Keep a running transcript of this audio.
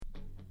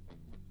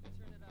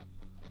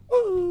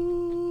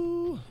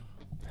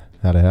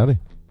Howdy.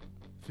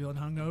 Feeling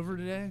hungover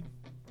today?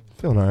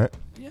 Feeling all right.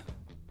 Yeah.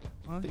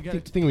 Well,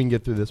 Think we can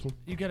get through this one?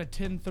 you got a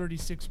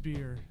 10:36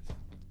 beer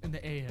in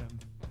the AM.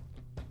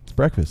 It's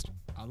breakfast.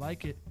 I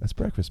like it. That's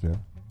breakfast, man.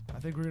 I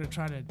think we're going to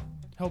try to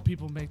help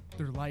people make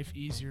their life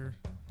easier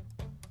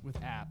with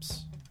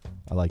apps.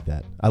 I like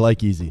that. I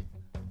like easy.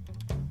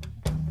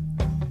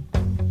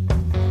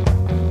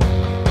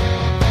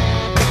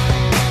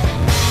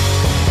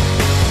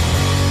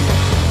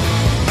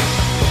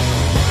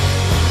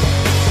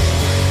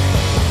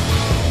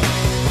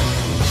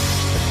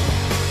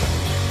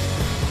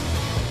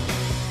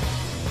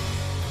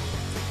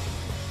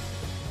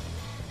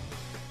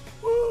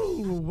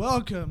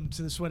 Welcome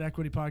to the Sweat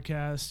Equity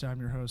Podcast. I'm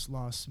your host,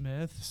 Law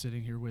Smith.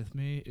 Sitting here with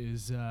me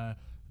is the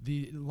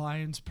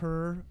lion's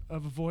purr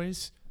of a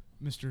voice,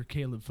 Mr.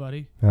 Caleb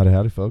Fuddy.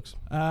 Howdy, folks.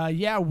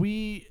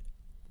 We've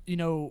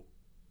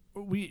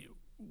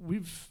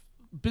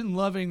been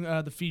loving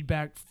the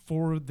feedback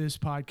for this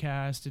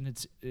podcast, and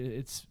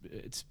it's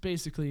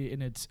basically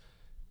in its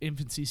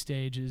infancy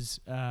stages.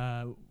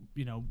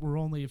 We're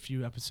only a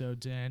few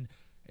episodes in,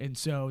 and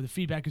so the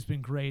feedback has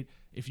been great.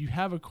 If you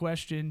have a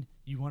question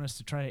you want us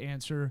to try to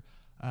answer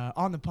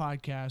on the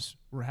podcast,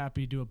 we're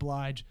happy to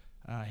oblige.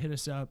 Hit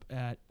us up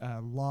at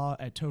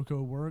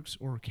law@tocoworks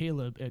or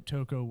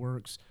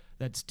Caleb@tocoworks.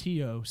 That's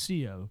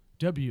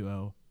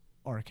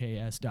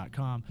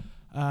TOCOWORKS.com.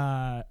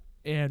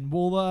 And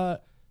we'll,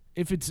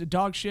 if it's a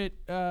dog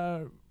shit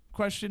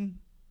question,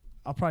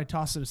 I'll probably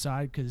toss it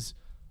aside because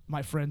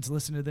my friends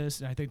listen to this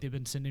and I think they've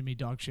been sending me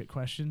dog shit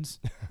questions.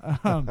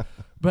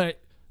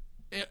 But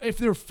if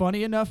they're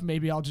funny enough,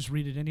 maybe I'll just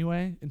read it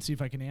anyway and see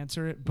if I can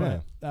answer it.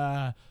 But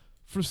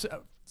for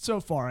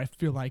so far, I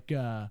feel like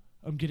I'm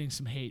getting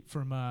some hate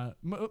from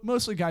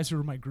mostly guys who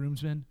are my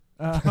groomsmen.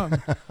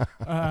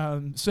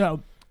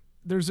 So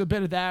there's a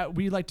bit of that.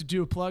 We like to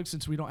do a plug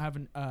since we don't have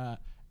an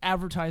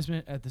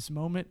advertisement at this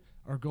moment.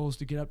 Our goal is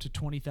to get up to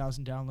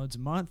 20,000 downloads a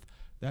month.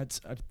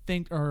 That's, I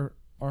think, our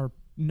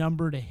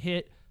number to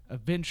hit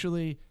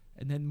eventually.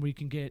 And then we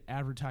can get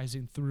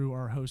advertising through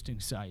our hosting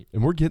site.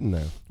 And we're getting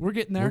there. We're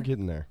getting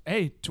there.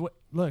 Hey,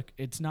 look,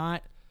 it's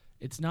not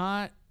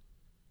going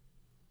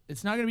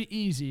to be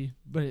easy,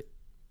 but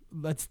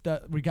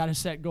we got to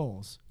set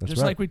goals. That's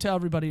just right. like we tell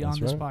everybody That's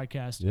on this right.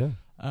 podcast. Yeah.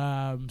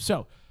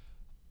 So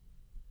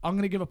I'm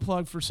going to give a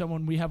plug for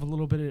someone we have a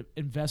little bit of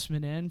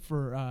investment in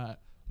for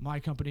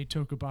my company,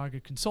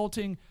 Tocobaga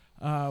Consulting,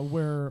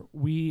 where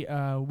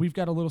we've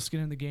got a little skin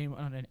in the game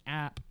on an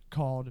app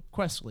called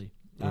Questly.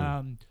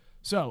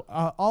 So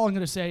all I'm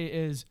going to say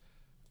is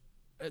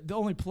the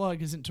only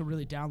plug isn't to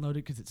really download it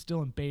because it's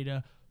still in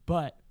beta,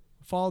 but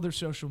follow their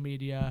social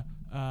media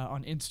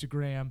on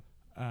Instagram,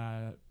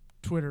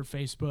 Twitter,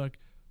 Facebook.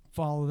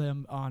 Follow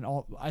them on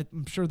all.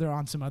 I'm sure they're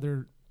on some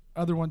other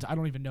ones I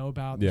don't even know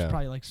about. There's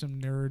probably like some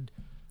nerd,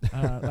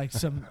 like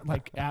some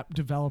like app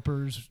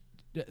developers.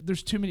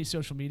 There's too many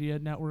social media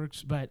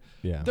networks, but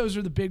those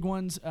are the big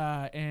ones,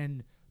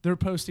 and they're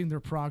posting their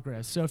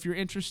progress. So if you're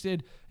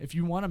interested, if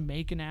you want to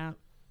make an app,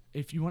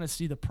 if you want to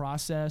see the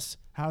process,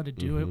 how to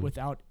do it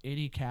without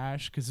any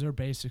cash, because they're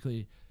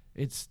basically,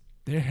 Are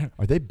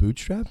they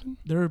bootstrapping?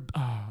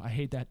 I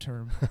hate that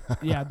term.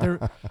 Yeah, they're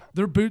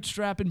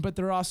bootstrapping, but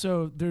they're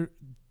also they're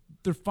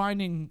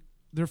finding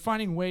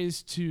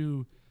ways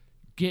to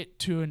get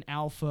to an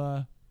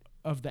alpha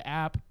of the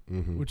app,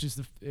 which is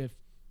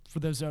for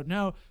those who don't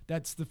know,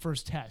 that's the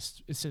first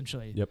test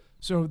essentially. Yep.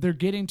 So they're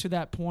getting to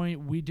that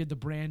point. We did the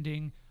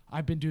branding.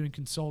 I've been doing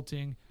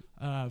consulting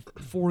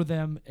for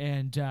them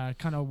and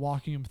kind of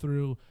walking them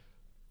through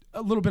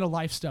a little bit of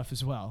life stuff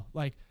as well.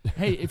 Like,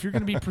 hey, if you're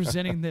going to be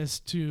presenting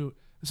this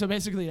so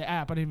basically the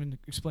app, I didn't even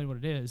explain what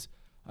it is.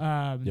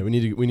 We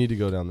need to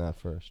go down that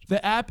first.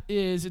 The app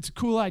it's a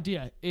cool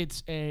idea.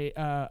 It's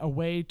a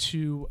way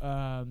to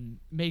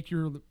make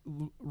your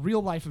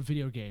real life a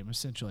video game,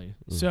 essentially.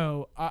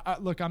 So,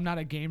 look, I'm not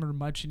a gamer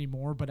much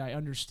anymore, but I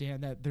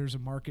understand that there's a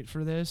market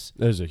for this.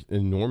 There's an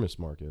enormous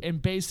market.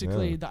 And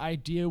basically the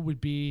idea would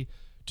be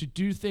to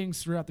do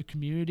things throughout the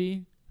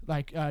community.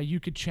 Like you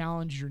could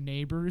challenge your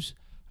neighbors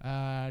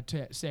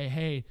to say,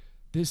 hey,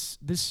 this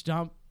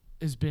stump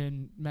has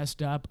been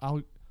messed up.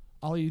 I'll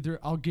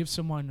give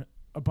someone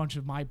a bunch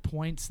of my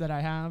points that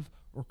I have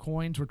or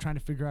coins. We're trying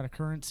to figure out a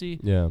currency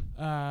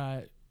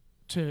to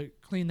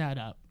clean that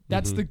up.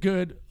 That's the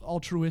good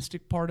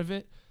altruistic part of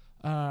it.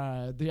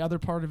 The other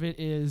part of it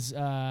is,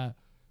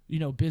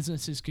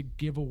 businesses could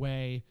give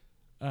away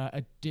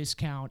a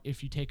discount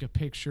if you take a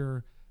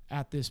picture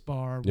at this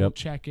bar. We'll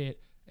check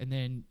it, and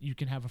then you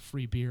can have a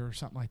free beer or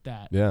something like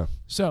that. Yeah.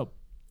 So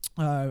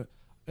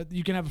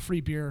you can have a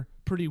free beer.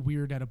 Pretty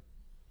weird at a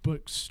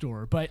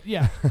bookstore, but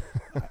yeah.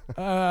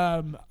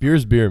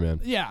 Beer's beer,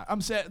 man. Yeah,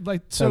 I'm saying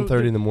like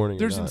 10:30 in the morning.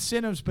 There's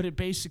incentives, but it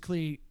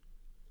basically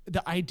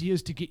the idea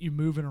is to get you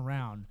moving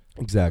around.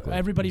 Exactly.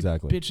 Everybody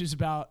bitches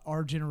about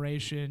our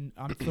generation.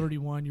 I'm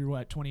 31. You're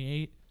what?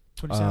 28,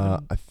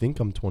 27. I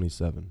think I'm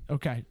 27.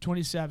 Okay,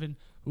 27.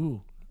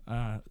 Ooh,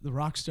 the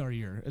rock star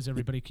year, as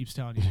everybody keeps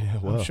telling you. Yeah,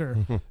 well. I'm sure.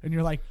 And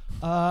you're like,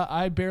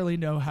 I barely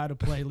know how to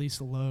play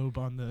Lisa Loeb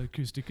on the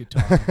acoustic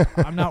guitar.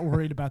 I'm not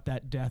worried about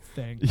that death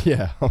thing.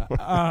 Yeah.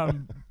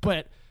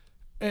 But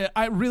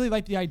I really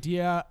like the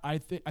idea. I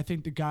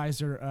think the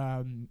guys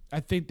are. I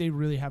think they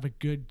really have a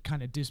good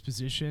kind of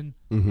disposition.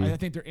 Mm-hmm. I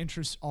think their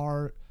interests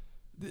are,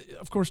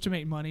 of course, to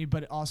make money,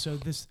 but also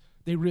this.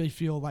 They really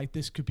feel like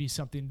this could be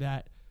something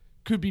that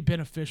could be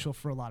beneficial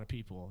for a lot of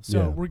people.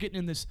 So we're getting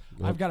in this.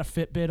 Yep. I've got a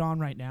Fitbit on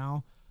right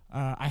now.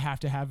 I have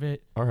to have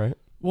it. All right.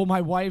 Well,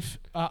 my wife.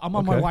 I'm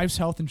on my wife's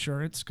health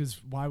insurance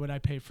because why would I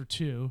pay for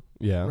two?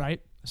 Yeah.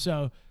 Right.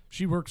 So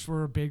she works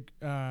for a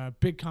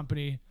big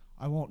company.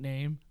 I won't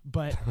name,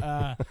 but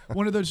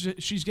one of those.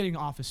 She's getting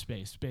office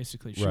space.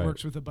 Basically, she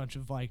works with a bunch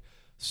of like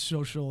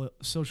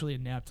socially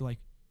inept, like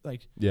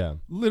yeah.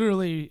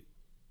 Literally,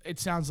 it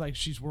sounds like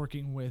she's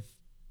working with.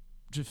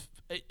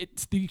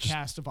 It's the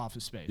cast of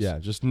Office Space. Yeah,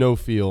 just no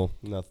feel,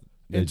 nothing.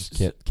 They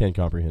just can't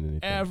comprehend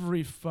anything.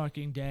 Every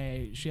fucking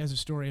day, she has a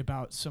story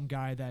about some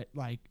guy that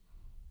like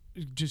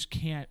just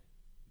can't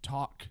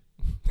talk.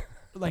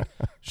 Like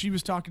she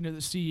was talking to the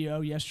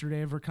CEO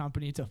yesterday of her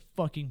company. It's a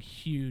fucking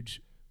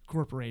huge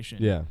corporation.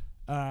 Yeah.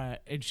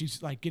 And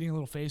she's like getting a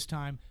little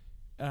FaceTime,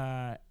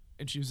 and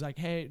she was like,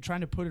 "Hey," trying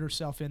to put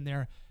herself in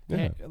there.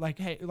 Yeah.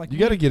 Hey, you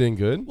got to get in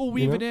good. Well,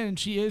 weave it in, and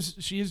she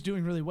is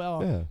doing really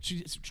well. Yeah.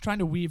 She's trying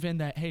to weave in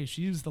that, hey,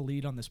 she was the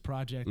lead on this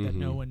project that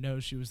no one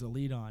knows she was the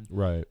lead on.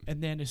 Right.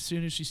 And then as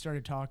soon as she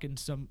started talking,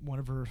 one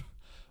of her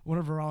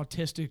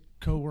autistic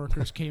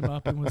coworkers came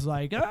up and was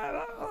like,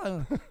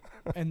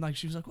 and like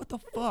she was like, what the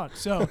fuck?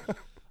 So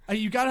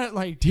you gotta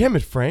like, damn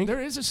it, Frank.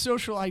 There is a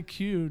social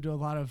IQ to a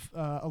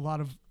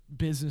lot of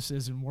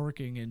businesses and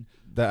working, and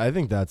I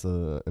think that's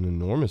an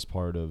enormous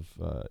part of.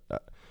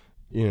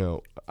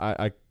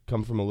 I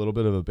come from a little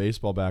bit of a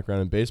baseball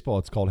background. In baseball,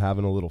 it's called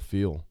having a little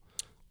feel.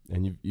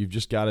 And you've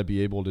just got to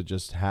be able to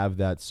just have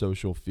that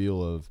social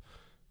feel of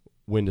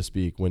when to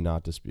speak, when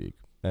not to speak.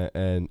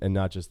 And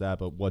not just that,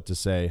 but what to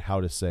say, how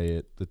to say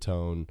it, the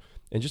tone.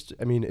 And just,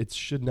 I mean, it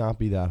should not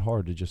be that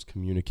hard to just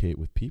communicate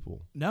with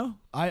people. No.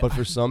 But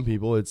for some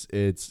people, it's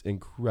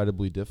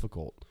incredibly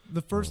difficult.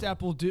 The first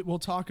app we'll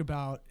talk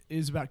about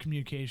is about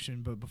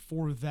communication. But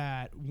before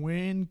that,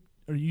 when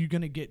are you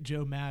going to get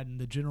Joe Madden,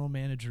 the general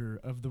manager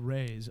of the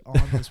Rays, on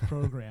this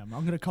program?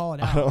 I'm going to call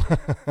it out.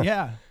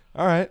 Yeah.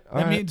 All right.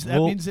 That means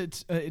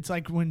it's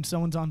like when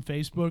someone's on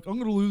Facebook, I'm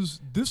going to lose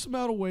this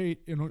amount of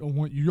weight, and I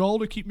want you all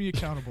to keep me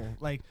accountable.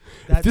 Like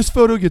if this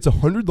photo gets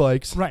 100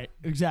 likes, right?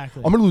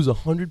 Exactly. I'm going to lose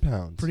 100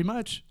 pounds. Pretty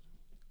much.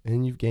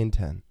 And you've gained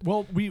 10.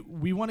 Well,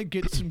 we want to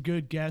get some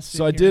good guests.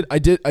 So I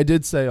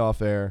did say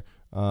off air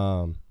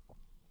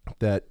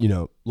that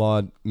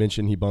Laud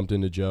mentioned he bumped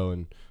into Joe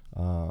and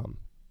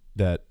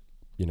that.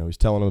 He's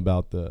telling him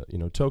about the,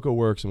 Toco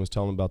Works and was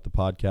telling him about the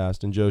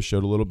podcast, and Joe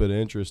showed a little bit of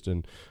interest,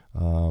 and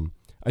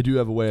I do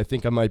have a way. I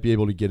think I might be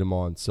able to get him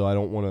on, so I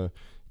don't want to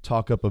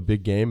talk up a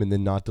big game and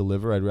then not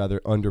deliver. I'd rather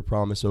under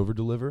promise, over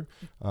deliver.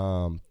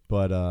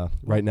 But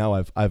right now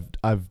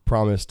I've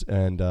promised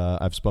and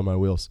I've spun my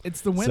wheels.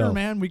 It's the winner,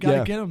 man. We got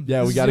to get him.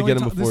 Yeah, we got to get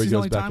him before he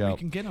goes back out. This is the only time we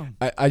can get him.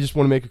 I just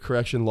want to make a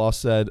correction. Law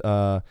said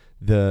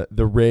the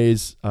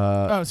Rays.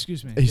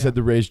 Excuse me. He said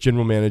the Rays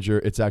general manager.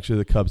 It's actually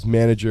the Cubs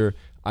manager.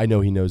 I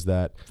know he knows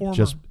that. Former.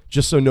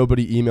 Just so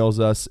nobody emails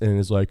us and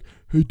is like,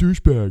 "Hey,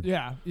 douchebag."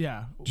 Yeah.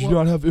 Do you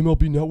not have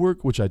MLB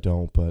Network? Which I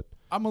don't, but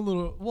I'm a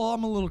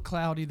little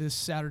cloudy this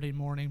Saturday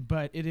morning,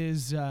 but it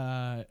is.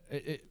 I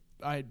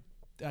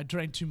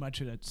drank too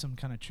much at some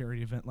kind of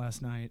charity event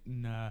last night,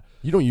 and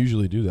you don't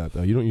usually do that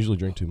though. You don't usually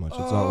drink too much. It's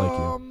not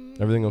like you.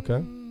 Everything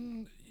okay?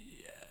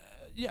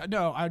 Yeah.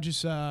 No, I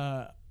just.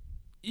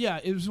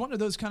 Yeah, it was one of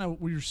those kind of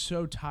where you're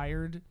so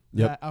tired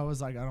that I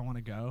was like, I don't want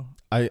to go.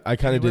 I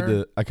kind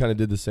of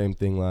did the same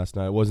thing last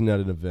night. I wasn't at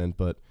an event,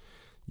 but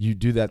you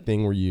do that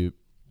thing where you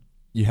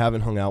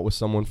haven't hung out with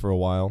someone for a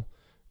while,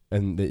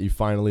 and that you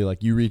finally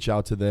like you reach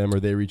out to them or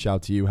they reach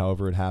out to you,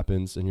 however it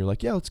happens, and you're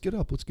like, yeah, let's get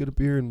a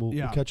beer and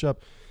we'll catch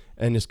up.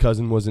 And his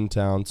cousin was in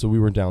town, so we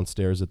were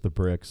downstairs at the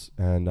Bricks,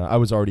 and I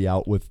was already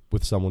out with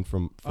someone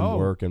from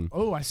work. And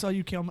I saw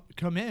you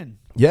come in.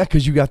 Yeah,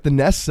 because you got the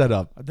Nest set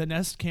up. The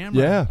Nest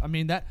camera. Yeah. I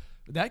mean,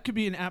 that could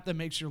be an app that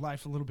makes your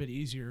life a little bit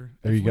easier.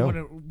 There you go. We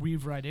want to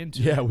weave right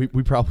into it. Yeah,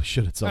 we probably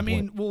should at some point.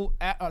 I mean,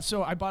 well,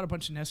 so I bought a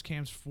bunch of Nest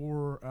cams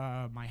for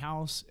my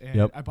house,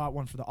 and I bought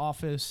one for the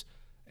office,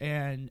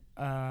 and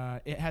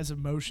it has a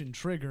motion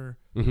trigger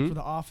for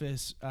the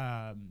office,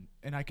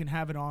 and I can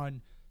have it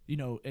on,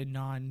 in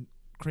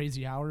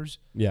non-crazy hours.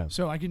 Yeah.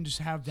 So I can just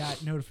have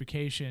that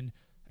notification,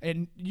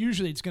 and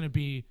usually it's going to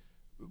be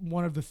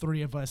one of the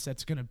three of us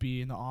that's going to be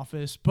in the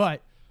office,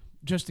 but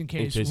just in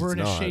case we're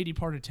in a shady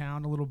part of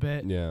town a little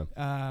bit.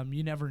 Yeah.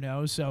 You never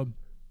know. So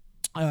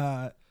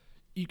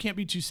you can't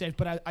be too safe,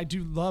 but I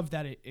do love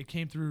that it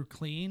came through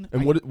clean.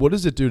 And what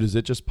does it do? Does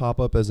it just pop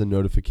up as a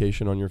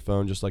notification on your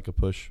phone, just like a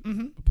push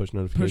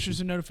notification? Pushes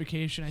a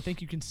notification. I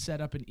think you can set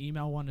up an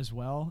email one as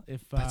well.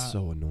 If that's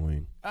so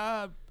annoying.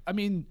 I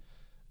mean,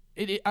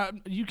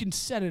 You can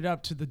set it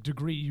up to the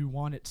degree you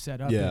want it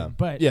set up. Yeah. In,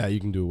 but yeah, you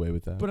can do away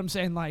with that. But I'm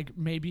saying like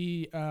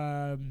maybe,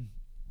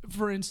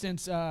 for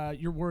instance,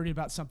 you're worried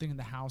about something in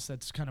the house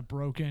that's kind of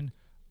broken.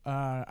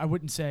 I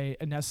wouldn't say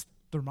a Nest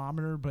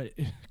thermometer, but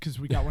because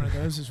we got one of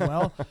those as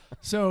well.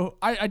 So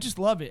I just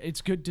love it.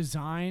 It's good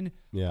design.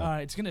 Yeah.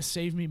 It's gonna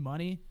save me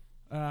money.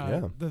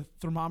 Yeah. The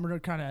thermometer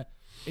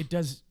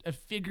it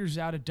figures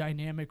out a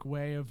dynamic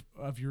way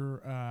of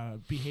your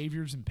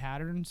behaviors and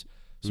patterns.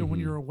 So when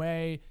you're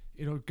away,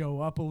 it'll go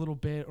up a little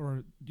bit,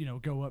 or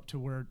go up to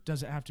where it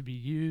doesn't have to be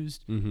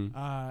used.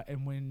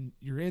 And when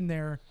you're in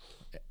there,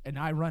 and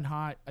I run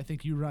hot, I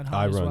think you run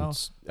hot as well. I run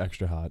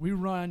extra hot. We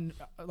run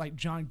like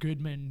John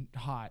Goodman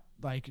hot,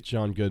 like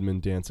John Goodman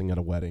dancing at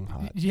a wedding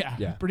hot.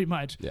 Yeah, pretty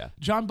much. Yeah.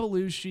 John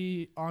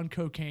Belushi on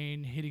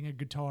cocaine hitting a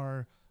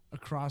guitar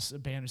across a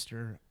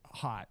banister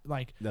hot.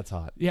 Like that's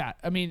hot. Yeah,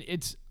 I mean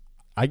it's.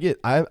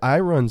 I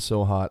run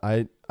so hot.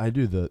 I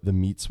do the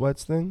meat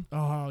sweats thing.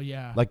 Oh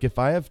yeah. Like if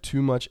I have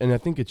too much, and I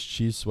think it's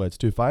cheese sweats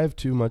too. If I have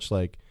too much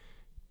like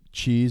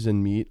cheese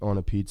and meat on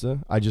a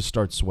pizza, I just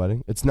start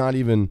sweating. It's not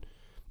even.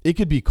 It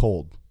could be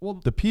cold.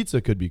 Well, the pizza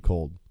could be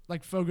cold.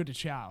 Like Fogo de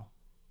Chao.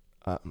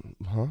 Huh?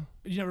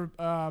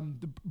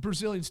 The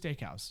Brazilian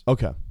steakhouse.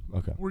 Okay.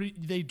 Where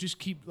they just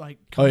keep like.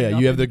 Oh yeah,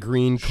 you have the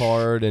green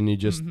card, and you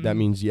just that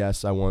means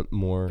yes, I want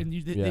more. And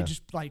they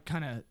just like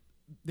kind of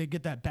they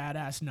get that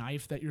badass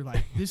knife that you're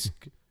like this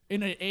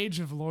in an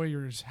age of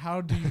lawyers. How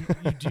do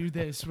you do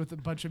this with a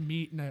bunch of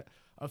meat and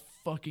a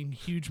fucking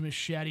huge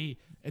machete,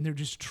 and they're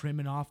just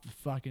trimming off the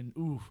fucking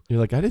ooh. You're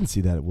like, I didn't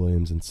see that at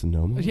Williams and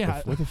Sonoma.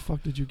 Yeah. Where the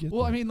fuck did you get that?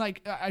 Well, I mean,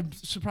 like, I'm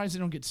surprised they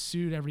don't get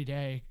sued every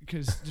day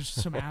because there's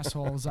some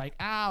assholes like,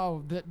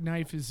 ow, that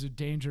knife is a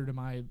danger to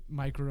my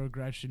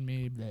microaggression,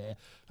 me.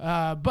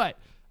 But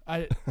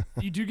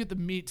you do get the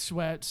meat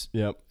sweats.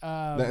 Yep.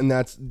 And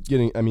that's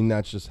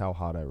that's just how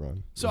hot I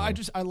run. So I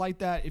like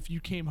that if you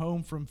came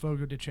home from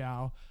Fogo de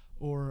Chao,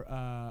 or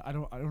I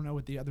don't know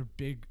what the other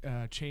big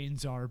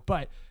chains are,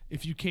 but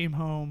if you came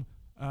home,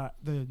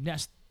 the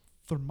Nest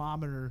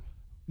thermometer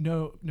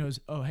knows,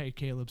 oh hey,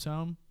 Caleb's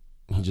home.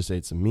 He just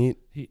ate some meat.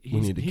 We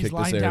need to kick this air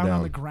down. He's lying down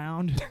on the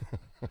ground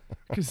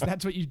because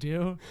that's what you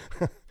do.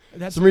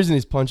 That's some reason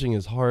he's punching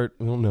his heart.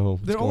 We don't know.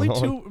 There are only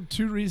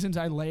two reasons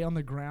I lay on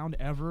the ground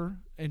ever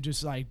and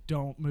just like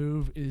don't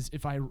move is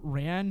if I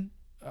ran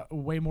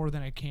way more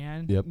than I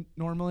can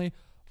normally,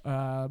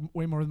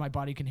 way more than my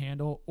body can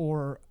handle,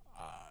 or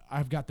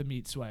I've got the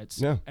meat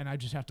sweats, and I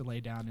just have to lay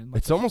down and.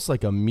 It's almost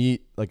like a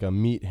meat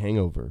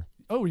hangover.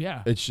 Oh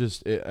yeah, it's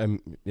just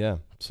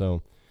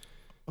So,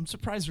 I'm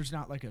surprised there's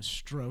not like a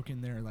stroke in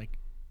there like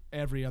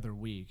every other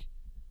week.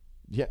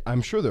 Yeah,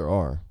 I'm sure there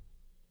are.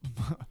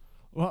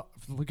 Well,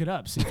 look it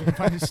up. See if you can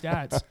find the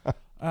stats.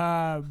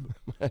 I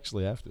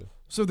actually have to.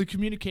 So the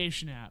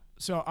communication app.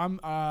 So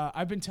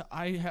I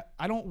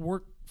don't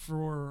work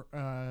for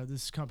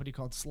this company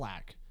called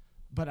Slack,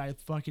 but I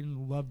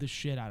fucking love the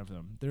shit out of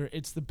them.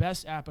 It's the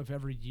best app I've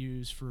ever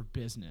used for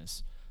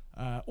business,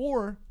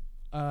 or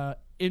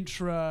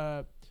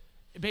intra.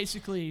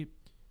 Basically,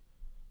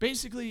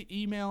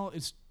 email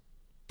is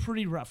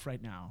pretty rough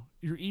right now.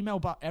 Your email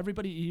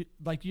everybody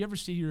like you ever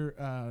see your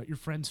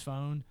friend's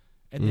phone.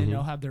 And then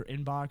they'll have their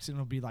inbox, and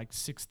it'll be like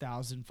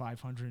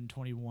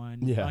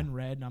 6,521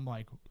 unread. And I'm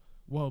like,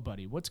 whoa,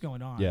 buddy, what's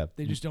going on? Yeah.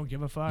 They just don't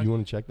give a fuck. You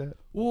want to check that?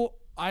 Well,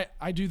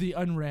 I do the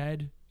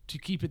unread to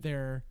keep it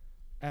there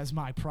as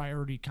my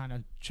priority kind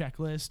of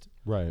checklist.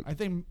 Right. I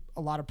think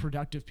a lot of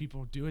productive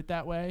people do it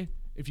that way.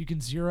 If you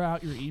can zero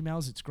out your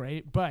emails, it's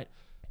great. But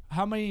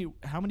how many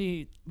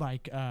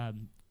like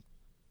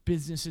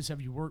businesses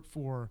have you worked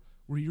for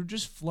where you're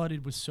just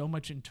flooded with so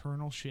much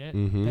internal shit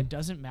that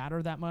doesn't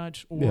matter that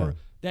much, or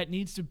that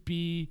needs to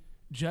be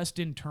just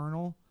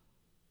internal?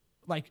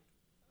 Like,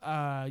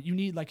 you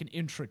need like an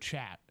intra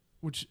chat,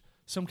 which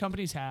some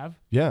companies have.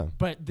 Yeah.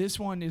 But this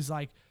one is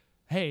like,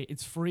 hey,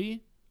 it's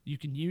free. You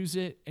can use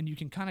it, and you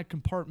can kind of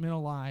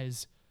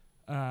compartmentalize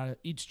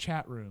each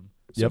chat room.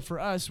 So for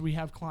us, we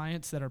have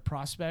clients that are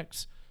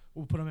prospects.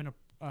 We'll put them in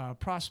a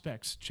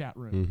prospects chat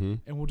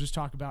room, and we'll just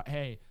talk about,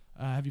 hey,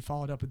 have you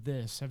followed up with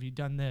this? Have you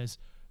done this?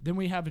 Then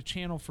we have a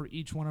channel for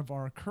each one of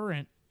our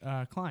current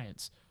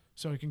clients.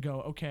 So we can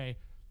go, okay,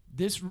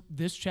 this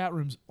chat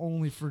room's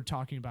only for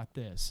talking about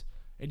this.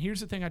 And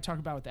here's the thing I talk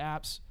about with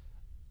apps.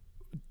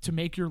 To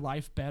make your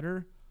life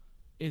better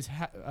is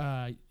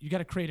you got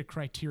to create a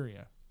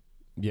criteria.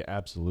 Yeah,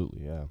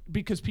 absolutely, yeah.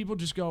 Because people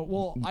just go,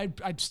 well, I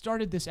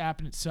started this app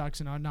and it sucks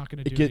and I'm not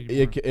going to do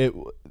it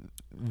anymore.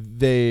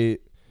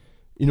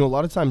 A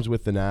lot of times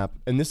with an app,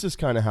 and this is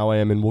kind of how I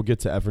am, and we'll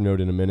get to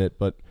Evernote in a minute,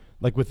 but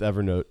like with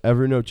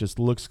Evernote just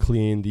looks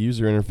clean. The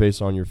user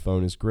interface on your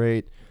phone is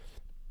great,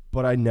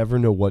 but I never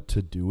know what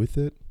to do with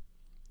it,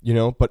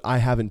 but I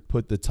haven't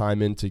put the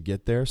time in to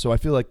get there. So I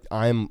feel like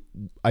I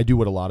do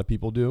what a lot of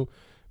people do.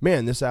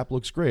 Man, this app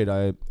looks great.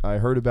 I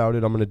heard about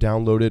it. I'm going to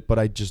download it, but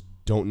I just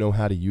don't know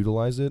how to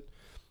utilize it.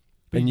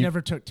 But you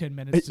never took 10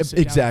 minutes to sit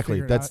exactly.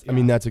 down and figure it out. I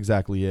mean, that's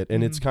exactly it.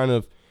 And it's kind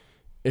of,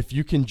 if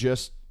you can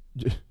just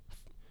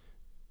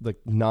like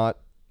not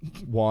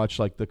watch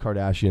like the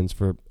Kardashians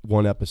for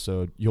one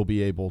episode, you'll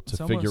be able to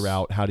It's figure almost-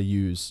 out how to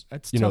use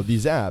That's you know tough.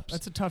 these apps.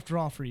 That's a tough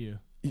draw for you.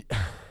 It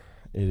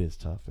is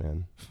tough,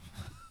 man.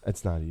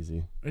 It's not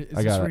easy. Is I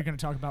this gotta- where you're going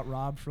to talk about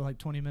Rob for like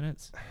 20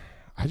 minutes?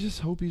 I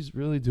just hope he's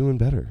really doing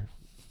better.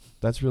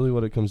 That's really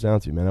what it comes down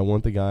to, man. I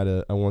want the guy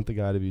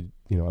to be,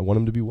 you know, I want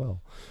him to be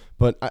well.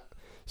 But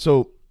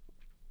so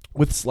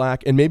with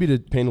Slack, and maybe to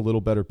paint a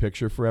little better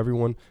picture for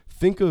everyone,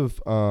 think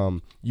of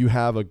you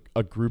have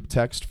a group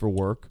text for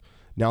work.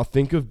 Now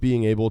think of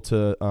being able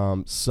to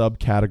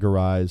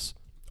subcategorize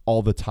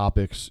all the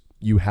topics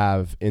you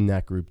have in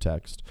that group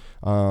text.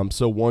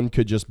 So one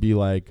could just be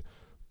like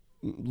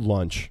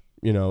lunch,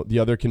 you know, the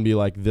other can be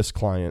like this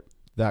client,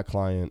 that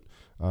client.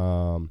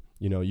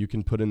 You know, you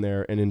can put in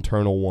there an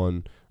internal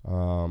one.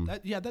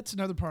 That's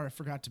another part I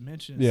forgot to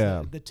mention.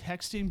 Yeah. The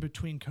texting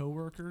between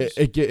coworkers.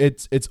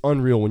 It's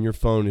unreal when your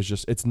phone is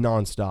just, it's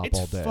nonstop It's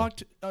all day.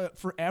 fucked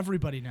for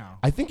everybody now.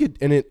 I think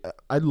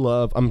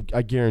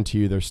I guarantee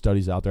you there's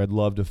studies out there. I'd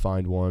love to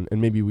find one, and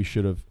maybe we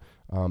should have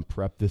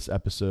prepped this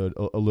episode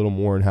a little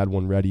more and had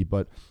one ready,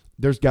 but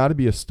there's got to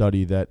be a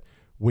study that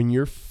when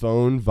your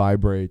phone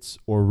vibrates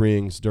or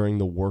rings during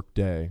the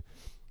workday,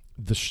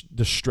 the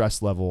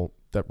stress level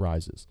that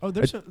rises. Oh,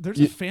 there's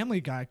a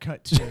Family Guy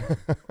cut too,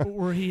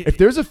 where he. If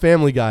there's a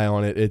Family Guy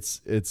on it,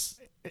 it's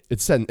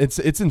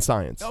in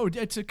science. Oh,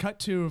 it's a cut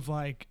to of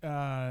like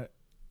I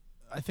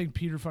think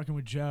Peter fucking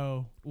with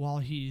Joe while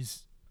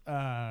he's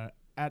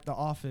at the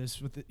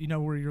office with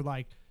where you're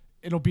like,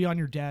 it'll be on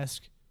your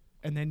desk,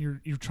 and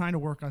then you're trying to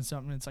work on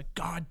something, and it's like,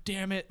 God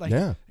damn it, like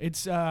Yeah.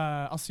 it's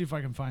I'll see if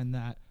I can find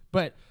that,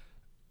 but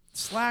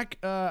Slack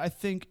I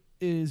think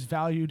is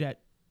valued at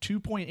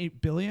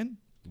 $2.8 billion.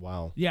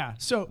 Wow. Yeah.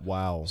 So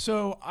Wow.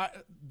 So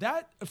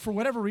that for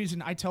whatever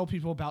reason, I tell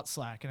people about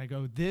Slack, and I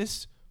go,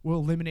 this will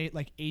eliminate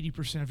like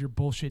 80% of your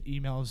bullshit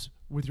emails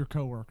with your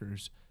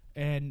coworkers.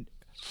 And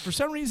for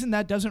some reason,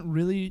 that doesn't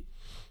really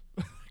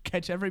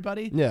catch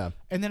everybody. Yeah.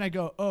 And then I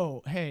go,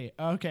 oh, hey,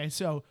 okay,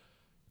 so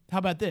how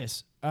about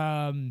this?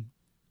 They're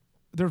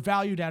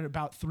valued at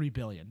about $3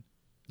 billion.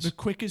 The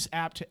quickest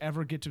app to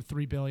ever get to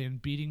 $3 billion,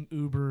 beating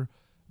Uber,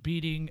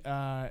 beating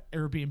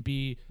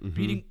Airbnb,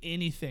 beating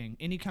anything,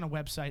 any kind of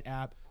website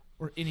app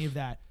or any of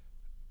that.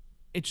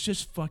 It's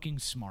just fucking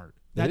smart.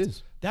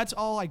 That's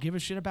all I give a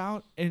shit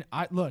about. And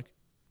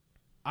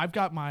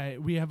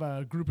we have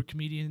a group of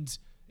comedians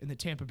in the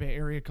Tampa Bay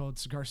area called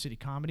Cigar City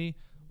Comedy.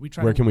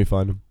 Where can we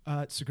find them?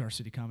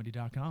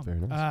 CigarCityComedy.com. Very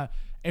nice.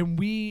 And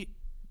we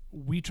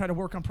try to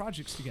work on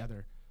projects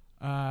together.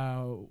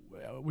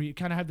 We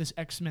kind of have this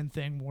X-Men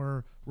thing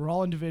where we're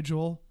all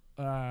individual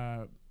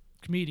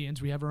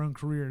comedians. We have our own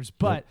careers,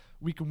 but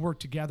we can work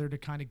together to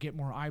kind of get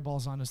more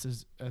eyeballs on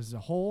us as a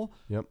whole.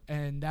 Yep.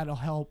 And that'll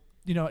help.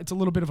 It's a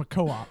little bit of a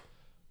co-op.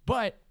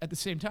 But at the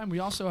same time,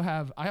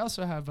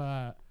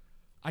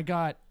 I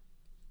got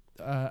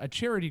a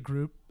charity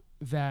group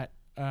that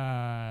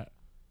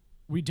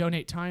we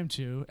donate time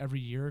to every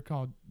year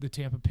called the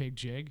Tampa Pig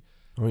Jig.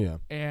 Oh yeah.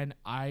 And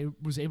I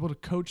was able to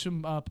coach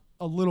them up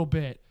a little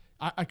bit.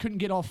 I couldn't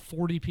get all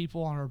 40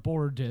 people on our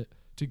board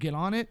to get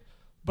on it,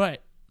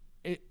 but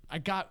I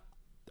got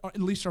at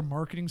least our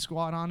marketing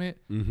squad on it.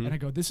 Mm-hmm. And I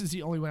go, this is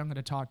the only way I'm going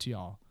to talk to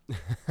y'all.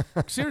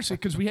 Seriously,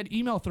 because we had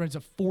email threads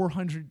of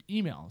 400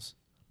 emails.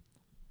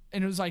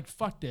 And it was like,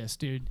 fuck this,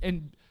 dude.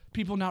 And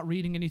people not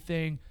reading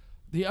anything.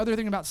 The other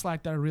thing about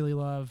Slack that I really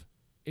love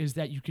is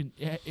that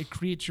it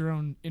creates your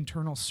own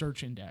internal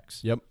search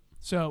index. Yep.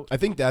 So I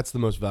think that's the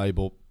most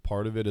valuable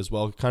part of it as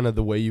well. Kind of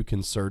the way you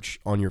can search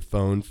on your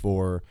phone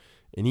for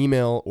an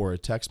email or a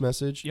text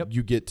message. Yep.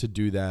 You get to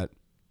do that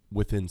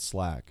within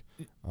Slack.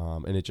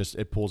 And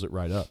it pulls it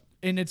right up.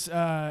 And it's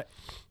so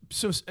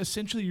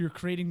essentially you're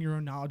creating your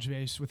own knowledge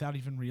base without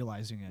even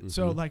realizing it. Mm-hmm.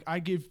 So like I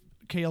give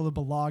Caleb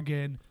a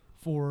login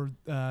for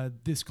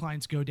this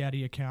client's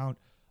GoDaddy account.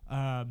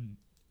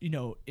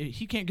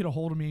 He can't get a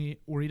hold of me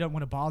or he doesn't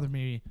want to bother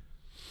me.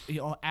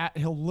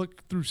 He'll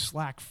look through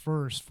Slack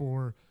first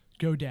for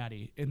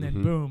GoDaddy, and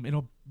then boom,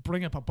 it'll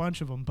bring up a bunch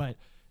of them, but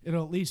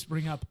it'll at least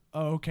bring up,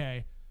 oh,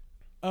 okay.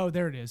 Oh,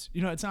 there it is.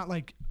 It's not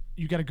like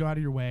you got to go out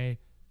of your way.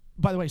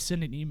 By the way,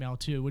 send an email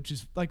too, which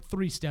is like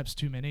 3 steps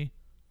too many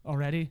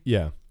already.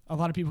 Yeah. A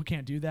lot of people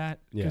can't do that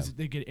because Yeah.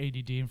 they get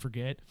ADD and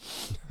forget.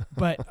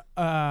 But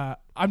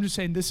I'm just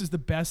saying this is the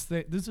best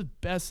thing. This is the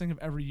best thing I've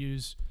ever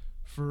used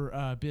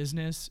for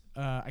business.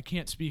 I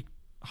can't speak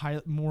higher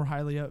of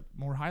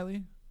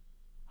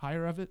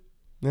it.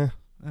 Yeah.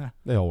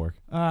 They all work.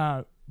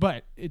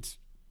 But it's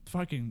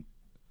fucking,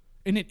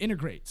 and it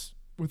integrates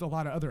with a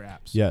lot of other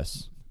apps.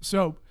 Yes.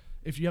 So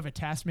if you have a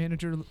task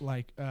manager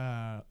like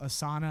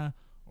Asana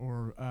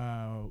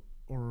or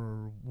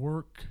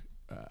Work,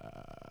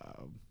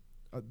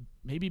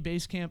 maybe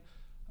Basecamp,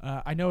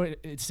 I know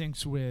it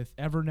syncs with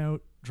Evernote,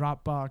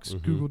 Dropbox,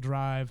 Google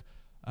Drive.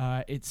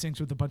 It syncs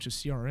with a bunch of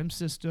CRM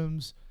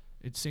systems.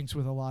 It syncs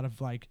with a lot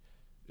of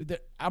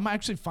I'm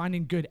actually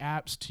finding good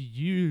apps to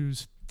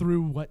use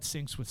through what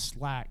syncs with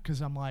Slack,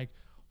 because I'm like,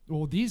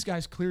 well, these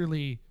guys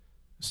clearly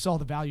saw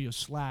the value of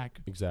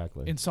Slack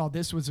Exactly. and saw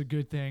this was a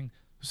good thing.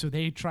 So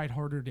they tried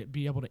harder to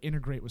be able to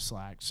integrate with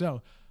Slack.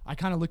 So I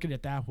kind of look at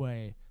it that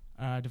way.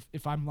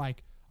 If I'm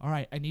like, all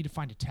right, I need to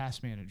find a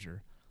task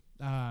manager,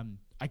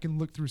 I can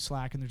look through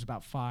Slack and there's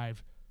about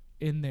 5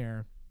 in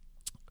there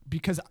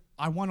because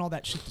I want all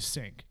that shit to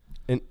sync.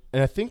 And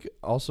I think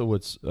also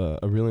what's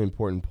a really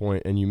important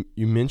point, and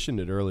you mentioned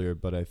it earlier,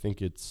 but I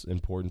think it's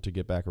important to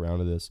get back around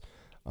to this.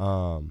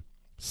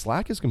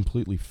 Slack is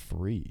completely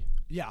free.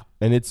 Yeah.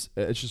 And it's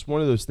just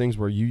one of those things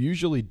where you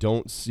usually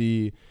don't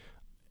see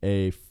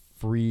a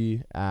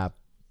free app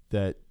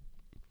that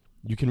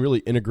you can really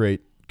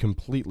integrate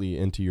completely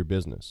into your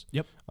business.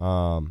 Yep.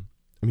 I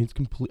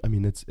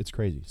mean, it's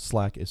crazy.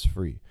 Slack is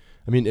free.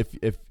 I mean,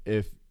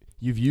 if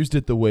you've used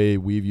it the way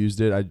we've used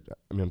it,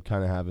 I'm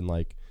kind of having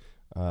like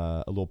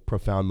a little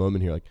profound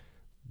moment here. Like,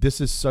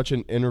 this is such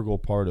an integral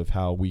part of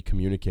how we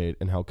communicate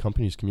and how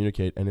companies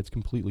communicate, and it's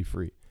completely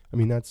free. I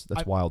mean, that's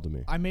wild to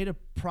me. I made a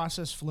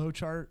process flow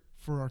chart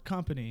for our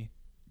company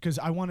because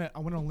I want to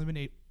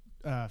eliminate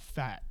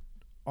fat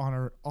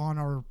on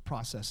our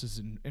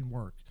processes and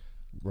work.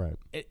 Right.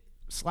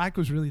 Slack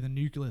was really the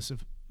nucleus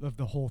of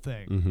the whole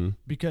thing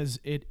because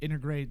it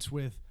integrates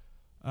with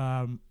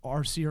our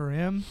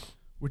CRM,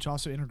 which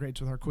also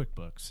integrates with our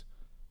QuickBooks,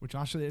 which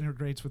also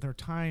integrates with our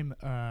time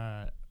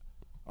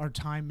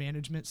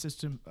management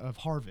system of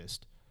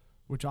Harvest,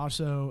 which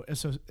also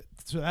so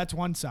that's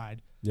one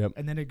side. Yep.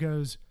 And then it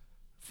goes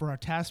for our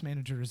task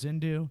manager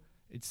Zendu.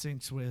 It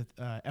syncs with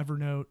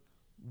Evernote.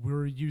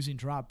 We're using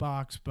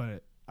Dropbox,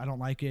 but I don't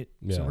like it,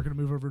 so we're gonna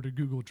move over to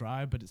Google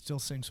Drive, but it still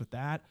syncs with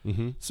that.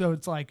 So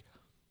it's like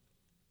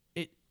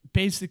it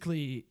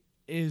basically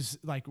is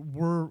like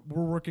we're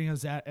working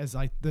as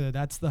like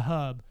that's the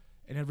hub,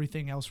 and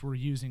everything else we're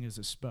using is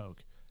a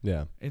spoke.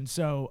 Yeah. And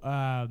so,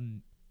 I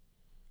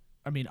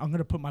mean, I'm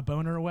gonna put my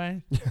boner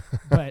away,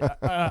 but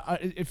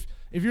if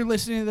you're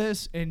listening to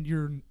this and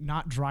you're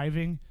not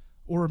driving,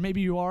 or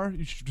maybe you are,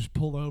 you should just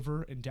pull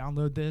over and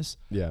download this.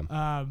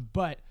 Yeah.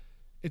 But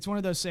it's one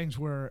of those things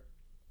where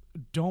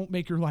don't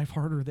make your life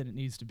harder than it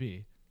needs to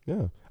be.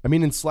 Yeah. I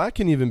mean, and Slack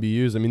can even be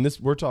used. I mean,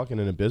 we're talking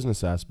in a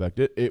business aspect.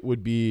 It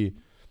would be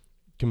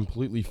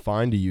completely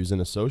fine to use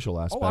in a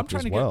social aspect I'm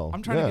trying as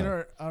to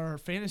get our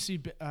fantasy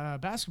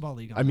basketball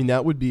league on. I mean,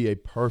 that would be a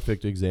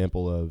perfect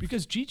example of...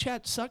 Because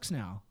GChat sucks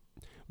now.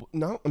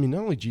 Not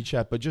only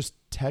GChat, but just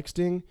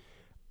texting.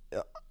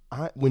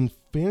 When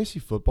fantasy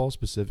football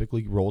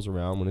specifically rolls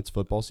around, when it's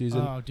football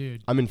season, oh,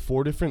 dude, I'm in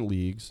 4 different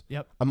leagues.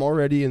 Yep. I'm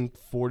already in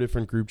 4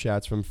 different group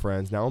chats from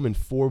friends. Now I'm in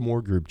 4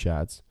 more group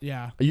chats.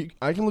 Yeah.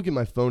 I can look at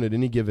my phone at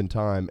any given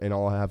time, and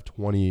I'll have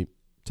 20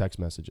 text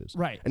messages.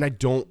 Right. And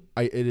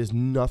it is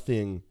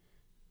nothing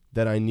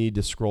that I need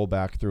to scroll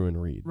back through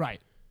and read.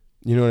 Right.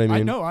 You know what I mean?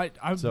 I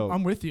know.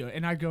 I'm with you.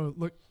 And I go,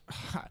 look,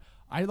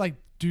 I like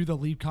do the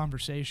lead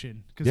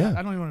conversation because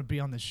I don't even want to be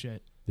on this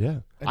shit.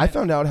 Yeah. I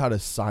found out how to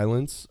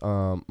silence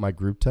my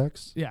group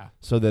text. Yeah.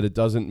 So that it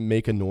doesn't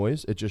make a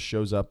noise. It just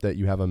shows up that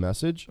you have a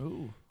message.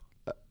 Ooh.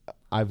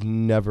 I've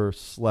never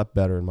slept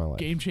better in my life.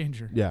 Game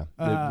changer. Yeah,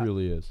 it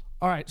really is.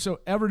 All right.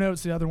 So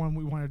Evernote's the other one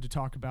we wanted to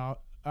talk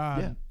about.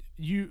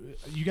 You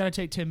got to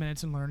take 10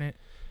 minutes and learn it.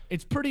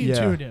 It's pretty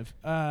intuitive.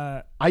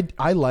 I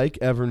like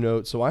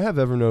Evernote. So I have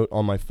Evernote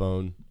on my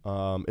phone.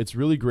 It's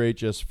really great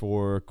just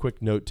for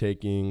quick note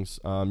takings.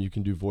 You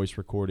can do voice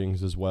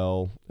recordings as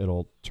well.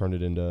 It'll turn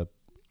it into...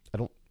 I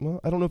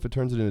don't know if it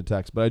turns it into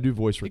text, but I do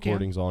voice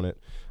recordings on it.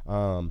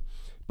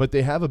 But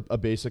they have a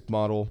basic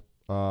model,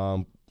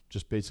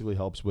 just basically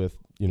helps with,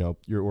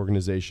 your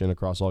organization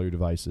across all your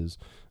devices.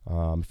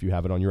 If you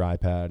have it on your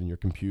iPad and your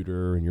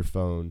computer and your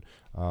phone,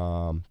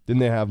 then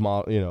they have,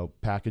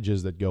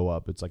 packages that go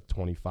up. It's like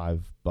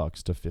 $25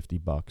 to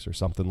 $50 or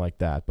something like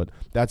that. But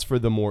that's for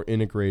the more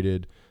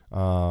integrated,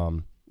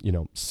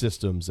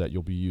 systems that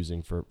you'll be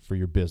using for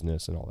your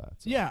business and all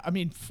that. So. Yeah, I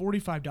mean,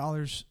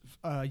 $45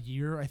 a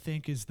year, I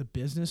think, is the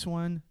business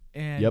one.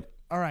 And yep.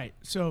 All right,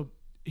 so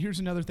here's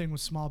another thing with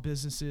small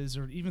businesses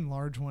or even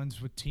large ones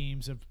with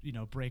teams of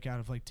breakout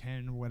of like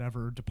 10 or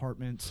whatever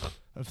departments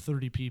of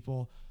 30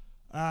 people.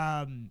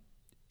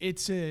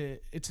 It's an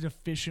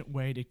efficient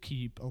way to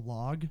keep a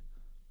log.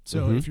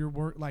 So if you're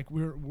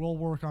we'll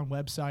work on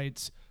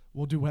websites,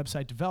 we'll do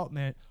website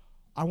development.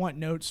 I want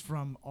notes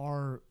from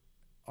our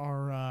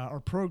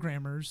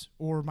programmers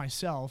or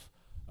myself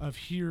of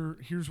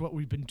here's what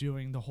we've been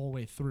doing the whole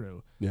way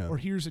through, or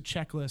here's a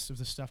checklist of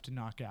the stuff to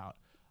knock out.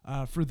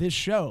 For this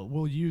show,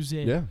 we'll use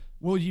it. Yeah.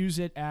 We'll use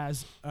it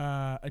as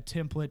a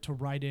template to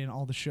write in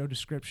all the show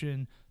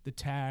description, the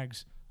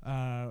tags,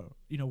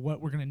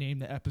 what we're going to name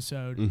the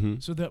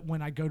episode, so that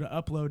when I go to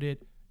upload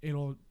it,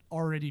 it'll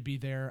already be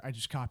there. I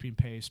just copy and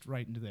paste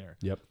right into there.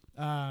 Yep.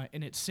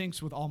 And it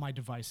syncs with all my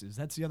devices.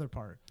 That's the other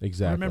part.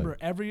 Exactly. Remember,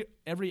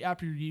 every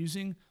app you're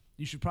using,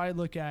 you should probably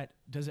look at,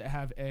 does it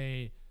have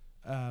a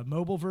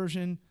mobile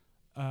version,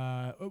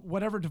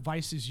 whatever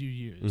devices you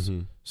use.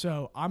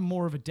 So I'm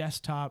more of a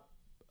desktop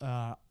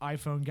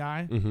iPhone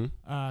guy.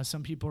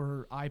 Some people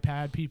are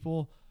iPad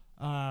people.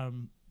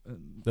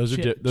 Those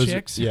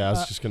chicks. I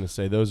was just gonna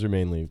say those are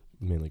mainly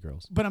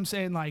girls. But I'm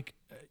saying like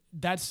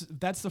that's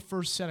the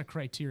first set of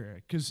criteria,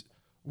 because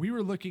we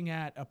were looking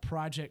at a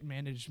project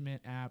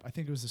management app. I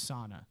think it was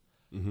Asana,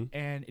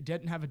 and it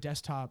didn't have a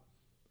desktop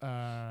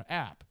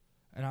app.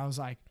 And I was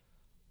like,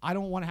 I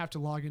don't want to have to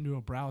log into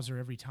a browser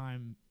every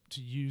time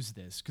to use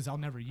this because I'll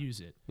never use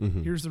it.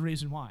 Here's the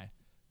reason why.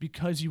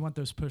 Because you want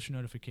those push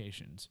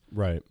notifications.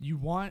 Right. You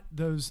want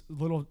those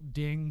little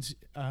dings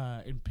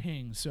and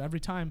pings. So every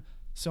time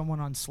someone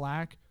on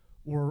Slack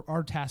or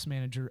our task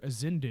manager,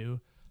 Zendu,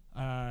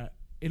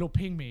 it'll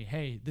ping me,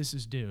 hey, this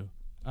is due,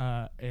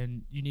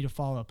 and you need to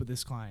follow up with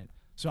this client.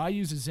 So I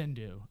use a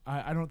Zendu.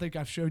 I don't think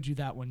I've showed you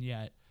that one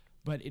yet,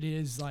 but it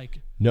is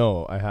like...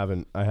 No, I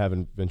haven't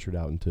ventured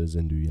out into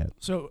Zendu yet.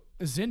 So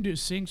Zendu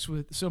syncs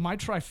with... So my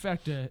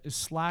trifecta is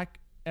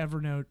Slack,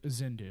 Evernote,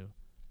 Zendu.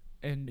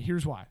 And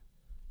here's why.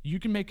 You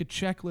can make a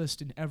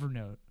checklist in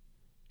Evernote.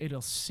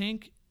 It'll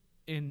sync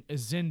in a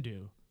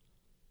Zendu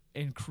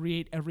and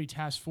create every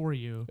task for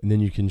you. And then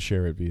you can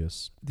share it via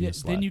Slack.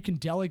 Then you can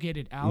delegate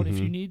it out if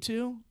you need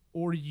to,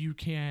 or you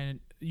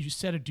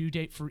set a due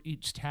date for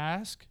each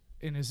task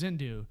in a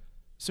Zendu.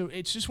 So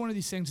it's just one of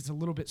these things that's a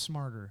little bit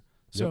smarter.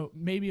 So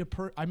maybe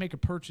I make a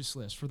purchase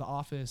list for the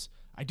office.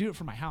 I do it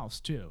for my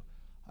house too,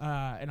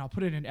 and I'll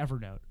put it in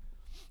Evernote.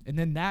 And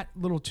then that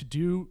little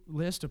to-do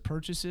list of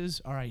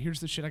purchases, all right, here's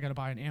the shit I got to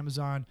buy on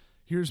Amazon.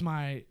 Here's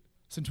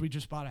since we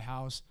just bought a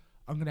house,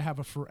 I'm going to have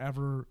a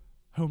forever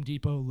Home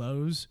Depot,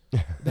 Lowe's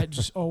that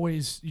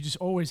you just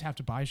always have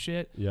to buy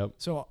shit. Yep.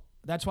 So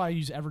that's why I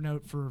use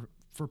Evernote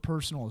for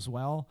personal as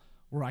well,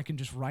 where I can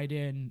just write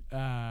in,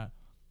 all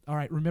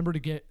right, remember to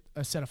get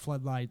a set of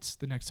floodlights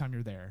the next time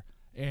you're there,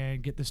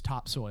 and get this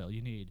topsoil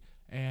you need,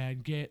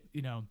 and get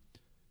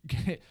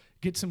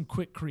some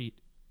Quickcrete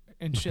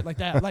and shit like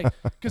that, like,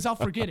 because I'll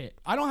forget it.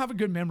 I don't have a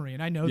good memory,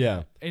 and I know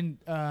that. And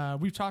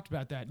we've talked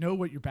about that. Know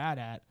what you're bad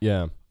at.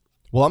 Yeah.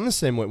 Well, I'm the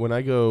same way. When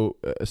I go,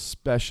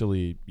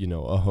 especially,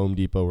 a Home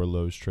Depot or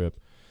Lowe's trip,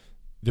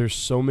 there's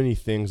so many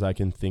things I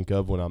can think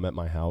of when I'm at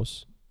my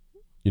house,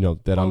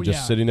 that I'm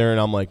just sitting there and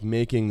I'm like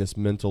making this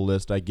mental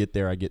list. I get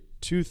there, I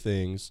get 2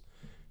 things,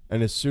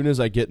 and as soon as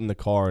I get in the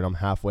car and I'm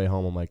halfway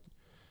home, I'm like,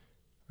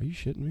 are you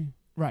shitting me?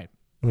 Right.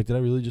 I'm like, did I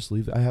really just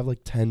leave? I have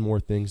like 10 more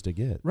things to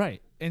get.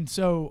 Right. And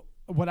so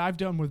what I've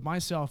done with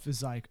myself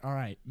is like, all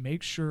right,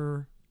 make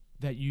sure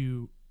that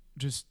you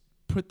just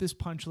put this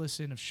punch list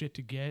in of shit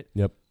to get.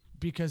 Yep.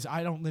 Because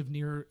I don't live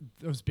near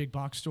those big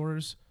box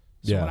stores.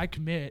 So when I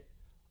commit,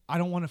 I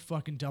don't want to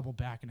fucking double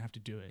back and have to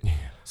do it.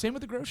 Same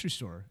with the grocery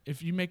store.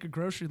 If you make a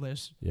grocery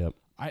list,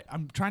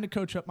 I'm trying to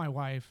coach up my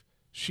wife.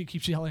 She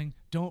keeps yelling,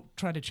 don't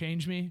try to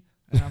change me.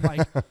 And I'm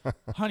like,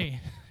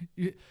 honey,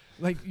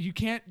 you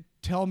can't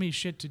tell me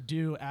shit to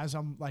do as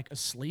I'm like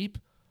asleep.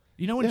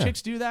 You know when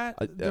chicks do that?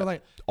 They're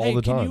like, hey, all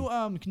the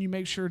time. Can you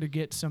make sure to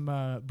get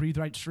some Breathe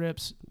Right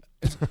strips?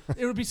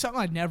 It would be something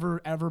I'd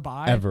never ever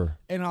buy. Ever.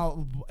 And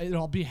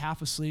I'll be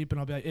half asleep and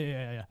I'll be like,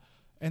 yeah.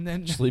 And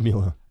then just leave me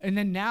alone. And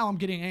then now I'm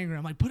getting angry.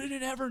 I'm like, put it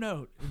in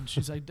Evernote. And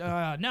she's like,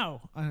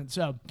 no. And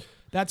so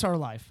that's our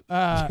life.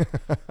 I'm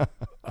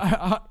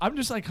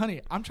just like,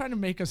 honey, I'm trying to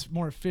make us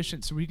more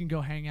efficient so we can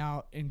go hang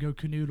out and go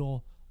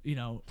canoodle,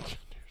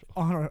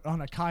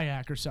 on a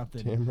kayak or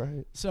something. Damn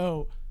right.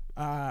 So,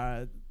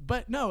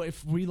 but no,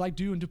 if we like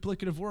doing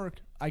duplicative work,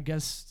 I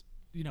guess,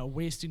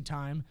 wasting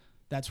time,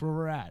 that's where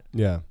we're at.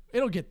 Yeah.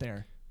 It'll get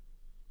there.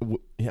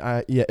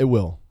 Yeah, it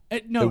will.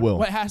 It will.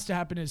 What has to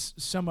happen is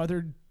some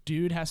other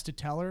dude has to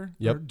tell her,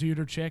 or dude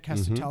or chick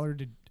has to tell her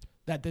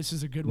that this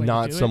is a good way to do it.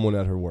 Not someone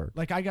at her work.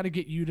 Like, I got to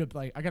get you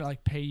to, I got to,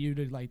 pay you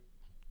to,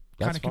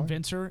 kind of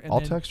convince her. And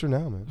I'll text her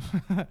now,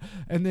 man.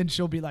 And then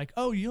she'll be like,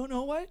 oh, you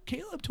know what?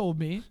 Caleb told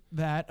me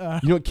that.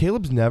 You know what?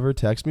 Caleb's never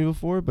texted me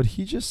before, but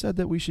he just said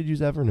that we should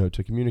use Evernote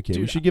to communicate.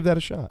 Dude, we should give that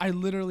a shot. I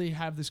literally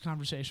have this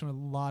conversation with a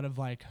lot of,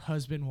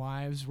 husband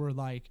wives where,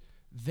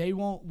 they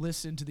won't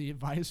listen to the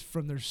advice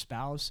from their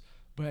spouse,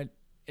 but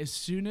as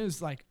soon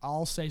as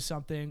I'll say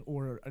something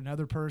or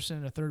another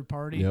person, a third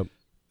party,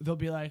 they'll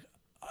be like,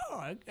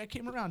 "Oh, I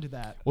came around to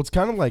that." Well, it's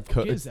kind of like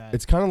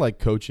it's kind of like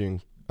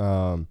coaching.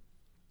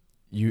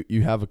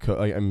 You have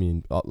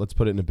a let's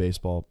put it in a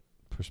baseball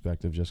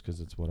perspective, just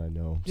because it's what I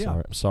know.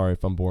 I'm sorry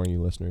if I'm boring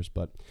you listeners,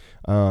 but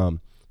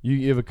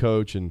you have a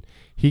coach and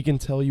he can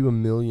tell you a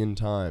million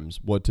times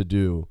what to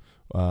do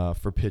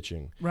for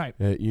pitching. Right.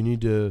 You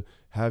need to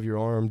have your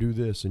arm do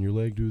this and your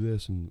leg do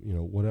this and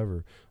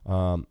whatever.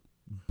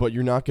 But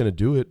you're not going to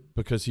do it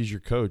because he's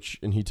your coach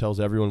and he tells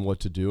everyone what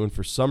to do. And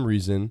for some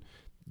reason,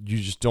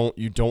 you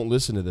don't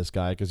listen to this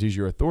guy because he's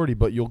your authority.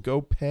 But you'll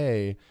go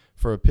pay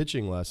for a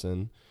pitching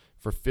lesson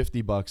for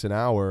 $50 an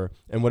hour,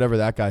 and whatever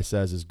that guy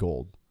says is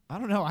gold. I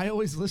don't know. I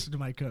always listen to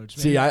my coach.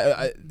 Man.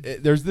 See,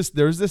 there's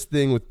this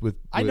thing with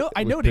I know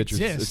it pitchers.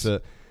 exists.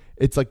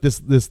 It's like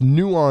this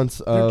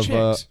nuance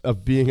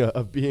of being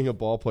a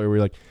ball player where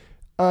you're like,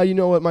 you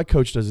know what? My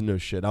coach doesn't know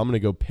shit. I'm gonna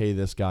go pay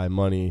this guy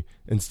money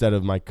instead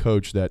of my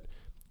coach that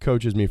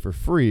coaches me for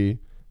free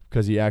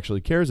because he actually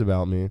cares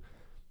about me.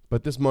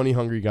 But this money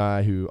hungry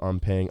guy who I'm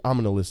paying, I'm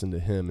gonna listen to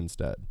him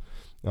instead.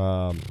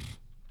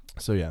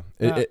 So yeah,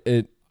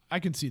 I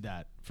can see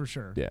that for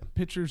sure. Yeah,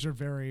 pitchers are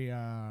very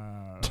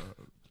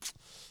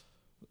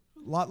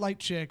lot like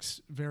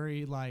chicks,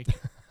 very like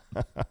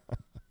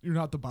you're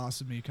not the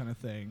boss of me kind of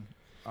thing.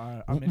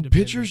 I'm independent.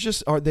 Pictures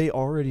just are. They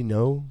already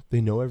know.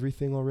 They know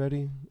everything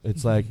already.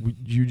 It's like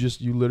you just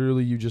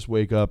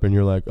wake up and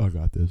you're like, I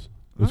got this.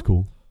 It's Huh?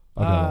 cool.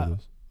 I got all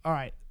this. All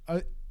right.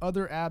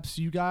 Other apps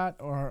you got,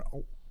 or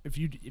if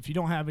you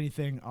don't have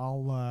anything,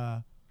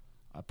 I'll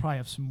probably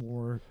have some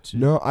more.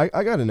 No,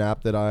 I got an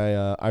app that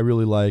I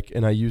really like,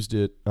 and I used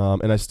it,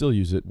 and I still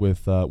use it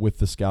with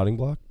the Scouting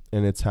Block,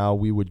 and it's how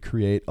we would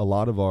create a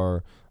lot of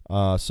our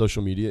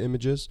social media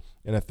images.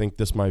 And I think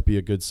this might be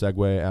a good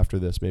segue after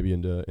this, maybe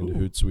into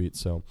Hootsuite.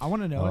 So I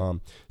want to know it.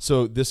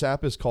 So this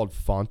app is called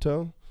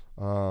Fonto.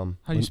 How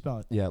do you spell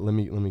it? Yeah, let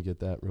me get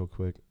that real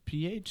quick.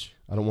 PH.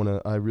 I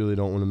really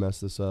don't want to mess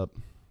this up.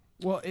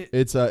 Well,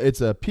 it's a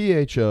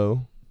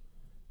PHONTO,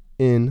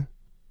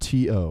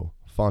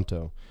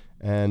 Fonto,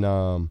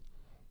 and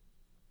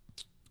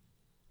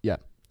yeah.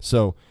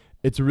 So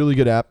it's a really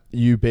good app.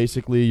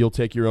 You'll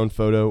take your own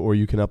photo, or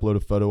you can upload a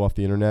photo off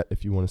the internet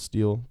if you want to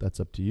steal. That's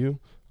up to you.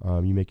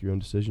 You make your own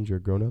decisions. You're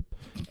a grown up,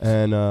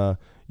 and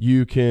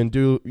you can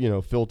do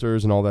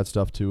filters and all that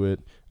stuff to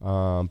it.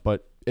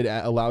 But it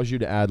allows you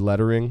to add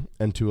lettering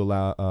and to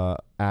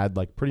add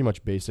like pretty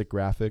much basic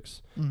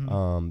graphics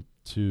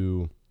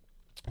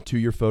to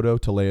your photo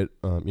to lay it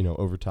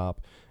over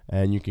top,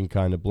 and you can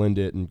kind of blend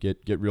it and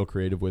get real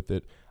creative with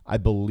it. I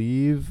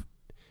believe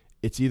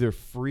it's either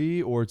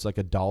free or it's like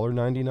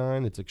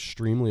 $1.99. It's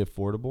extremely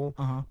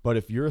affordable. But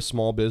if you're a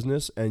small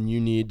business and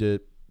you need to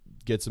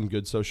get some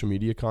good social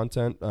media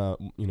content,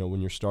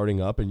 when you're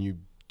starting up and you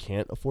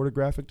can't afford a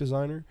graphic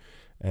designer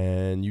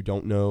and you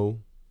don't know,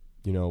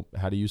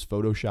 how to use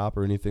Photoshop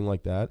or anything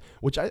like that,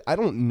 which I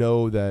don't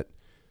know that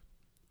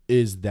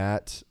is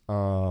that,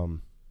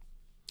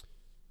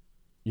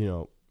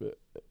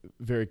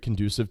 very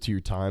conducive to your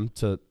time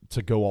to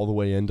go all the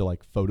way into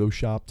like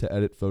Photoshop to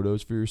edit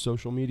photos for your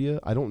social media.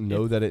 I don't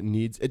know that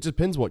it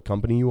depends what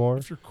company you are.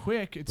 If you're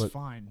quick, it's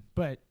fine.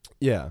 But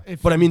yeah,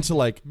 but I mean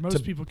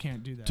most people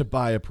can't do that. To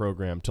buy a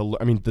program,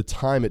 the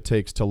time it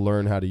takes to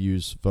learn how to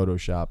use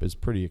Photoshop is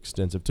pretty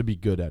extensive to be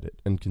good at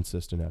it and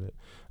consistent at it.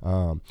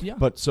 Yeah.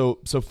 But so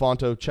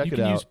Fonto, check it out.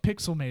 You can use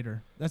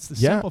Pixelmator. That's the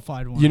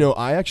simplified one.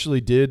 I actually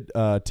did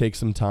take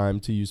some time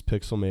to use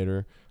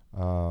Pixelmator.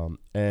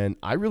 And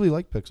I really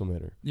like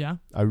Pixelmator. Yeah.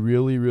 I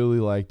really, really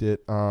liked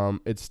it.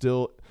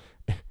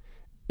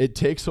 It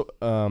takes,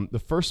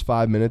 the first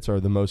 5 minutes are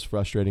the most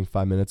frustrating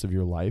 5 minutes of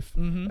your life.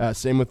 Mm-hmm.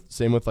 Same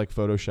with like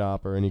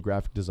Photoshop or any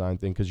graphic design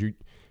thing. 'Cause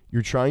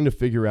you're trying to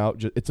figure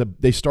out,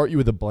 they start you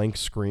with a blank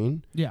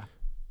screen. Yeah.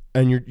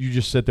 And you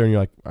just sit there and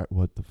you're like, all right,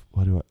 what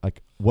do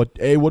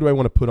I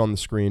want to put on the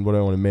screen? What do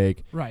I want to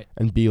make? Right.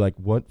 And be like,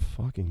 what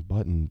fucking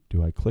button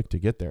do I click to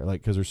get there?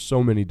 Like, because there's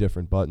so many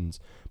different buttons.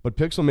 But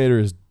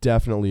Pixelmator is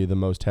definitely the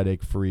most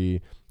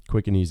headache-free,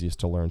 quick and easiest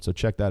to learn. So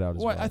check that out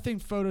as well. I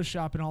think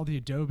Photoshop and all the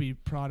Adobe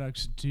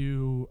products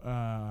do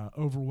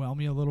overwhelm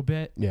me a little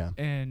bit. Yeah.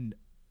 And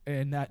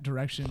in that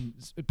direction,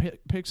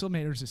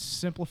 Pixelmator is a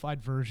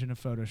simplified version of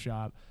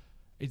Photoshop.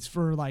 It's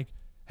for like,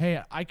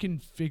 hey, I can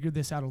figure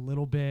this out a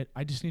little bit.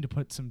 I just need to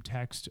put some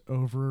text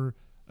over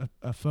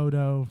a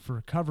photo for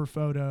a cover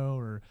photo,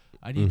 or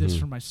I need this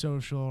for my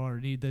social, or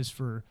I need this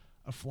for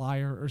a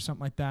flyer or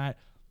something like that.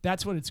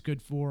 That's what it's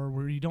good for,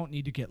 where you don't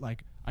need to get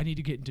like, I need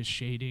to get into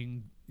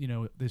shading,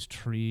 this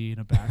tree in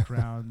a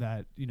background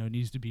that,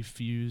 needs to be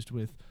fused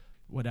with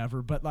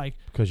whatever. But like,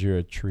 because you're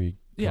a tree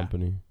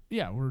company.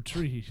 Yeah, we're a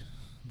tree.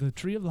 The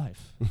tree of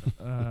life,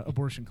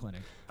 abortion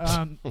clinic.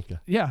 Okay.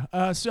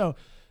 Yeah. So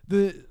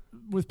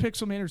with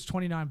Pixelmator, it's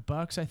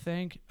 $29, I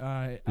think.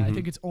 I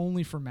think it's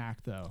only for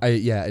Mac though.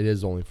 It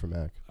is only for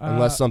Mac,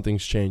 unless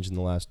something's changed in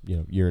the last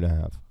year and a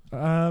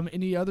half.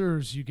 Any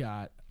others you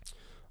got?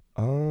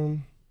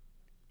 I'm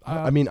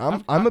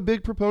a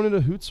big proponent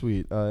of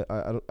Hootsuite.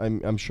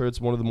 I'm sure it's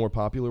one of the more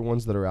popular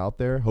ones that are out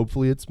there.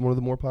 Hopefully, it's one of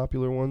the more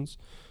popular ones.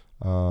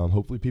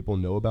 Hopefully, people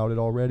know about it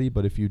already.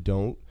 But if you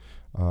don't,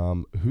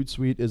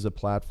 Hootsuite is a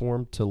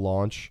platform to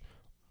launch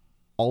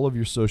all of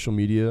your social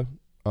media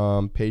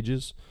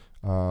pages.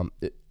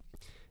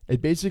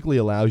 It basically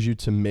allows you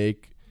to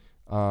make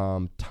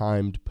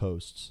timed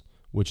posts,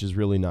 which is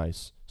really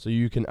nice. So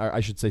you can,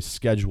 I should say,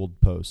 scheduled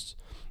posts.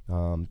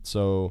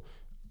 So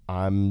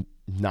I'm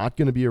not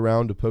going to be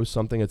around to post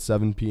something at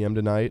 7 p.m.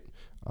 tonight.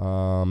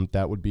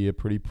 That would be a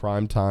pretty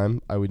prime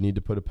time. I would need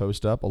to put a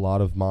post up. A lot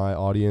of my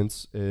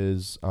audience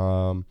is,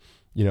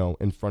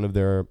 in front of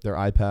their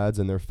iPads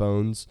and their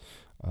phones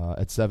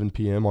at 7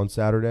 p.m. on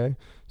Saturday.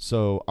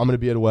 So I'm going to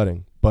be at a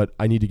wedding, but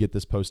I need to get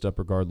this post up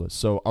regardless.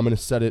 So I'm going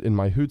to set it in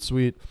my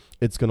Hootsuite.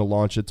 It's going to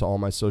launch it to all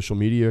my social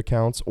media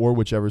accounts, or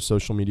whichever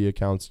social media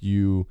accounts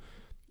you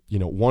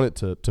want it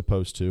to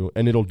post to,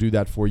 and it'll do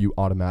that for you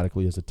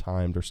automatically as a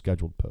timed or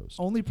scheduled post.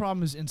 Only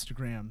problem is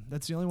Instagram.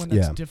 That's the only one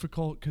that's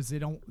difficult, because they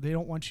don't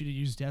want you to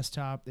use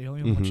desktop. They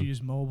only want you to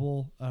use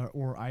mobile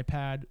or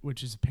iPad,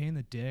 which is a pain in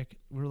the dick.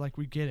 We're like,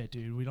 we get it,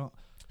 dude. We don't.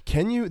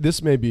 Can you?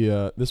 This may be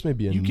a You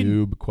can-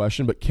 noob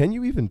question, but can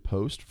you even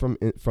post from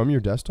your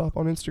desktop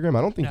on Instagram?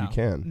 I don't think No, you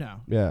can.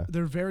 No. Yeah.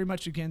 They're very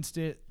much against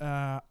it.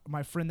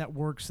 My friend that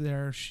works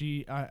there,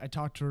 I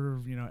talk to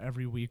her,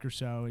 every week or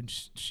so, and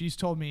she's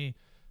told me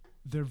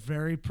they're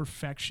very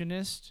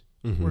perfectionist.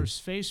 Mhm. Whereas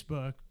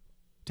Facebook,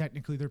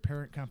 technically their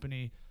parent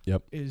company,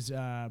 Yep. is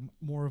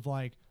more of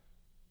like,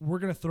 we're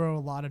gonna throw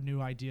a lot of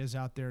new ideas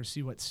out there,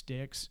 see what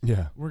sticks.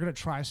 Yeah. We're gonna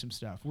try some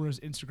stuff. Whereas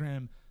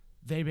Instagram,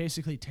 they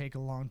basically take a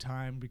long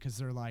time because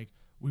they're like,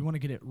 we want to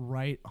get it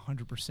right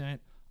 100%.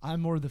 I'm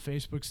more the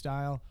Facebook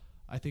style.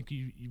 I think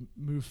you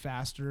move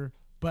faster,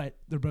 but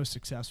they're both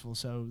successful.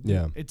 So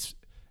Yeah. it's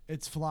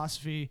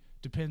philosophy,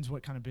 depends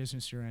what kind of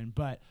business you're in.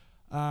 But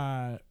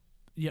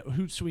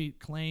Hootsuite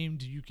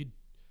claimed you could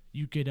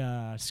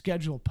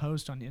schedule a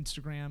post on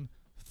Instagram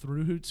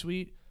through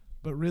Hootsuite,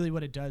 but really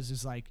what it does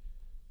is like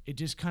it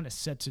just kind of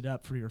sets it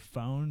up for your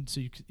phone.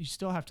 So you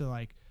still have to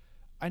like,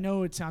 I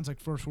know it sounds like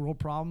first world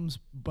problems,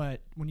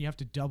 but when you have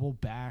to double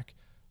back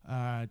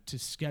to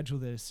schedule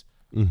this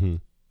Mm-hmm.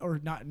 or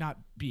not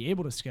be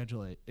able to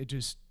schedule it,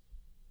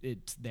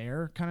 it's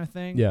there kind of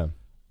thing. Yeah.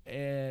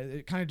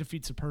 It kind of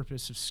defeats the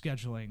purpose of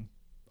scheduling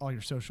all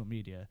your social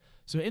media.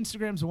 So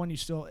Instagram's the one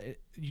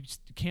you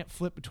can't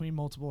flip between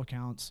multiple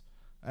accounts.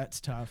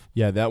 That's tough.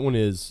 Yeah. That one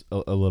is a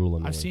little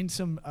annoying. I've seen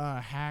some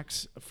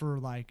hacks for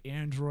like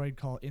Android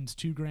called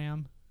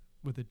Instagram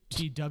with a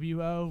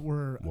TWO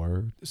where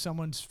Word.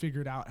 someone's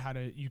figured out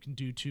you can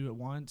do two at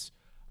once.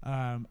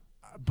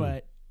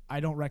 But I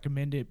don't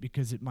recommend it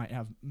because it might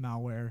have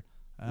malware.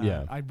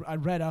 Yeah. I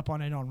read up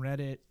on it on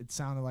Reddit. It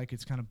sounded like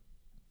it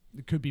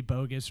could be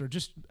bogus or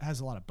just has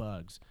a lot of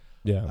bugs.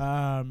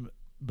 Yeah.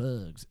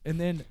 Bugs. And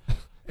then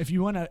if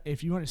you want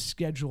to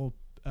schedule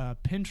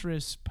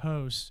Pinterest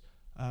posts,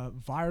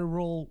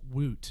 Viral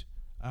Woot.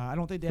 I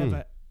don't think they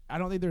have I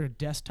don't think they're a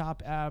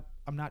desktop app.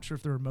 I'm not sure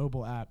if they're a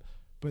mobile app,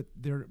 but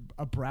they're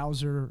a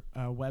browser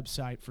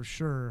website for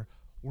sure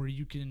where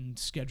you can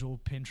schedule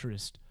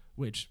Pinterest,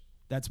 which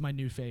that's my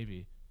new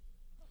favy.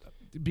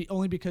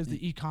 Only because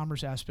the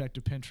e-commerce aspect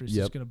of Pinterest is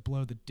Yep. going to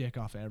blow the dick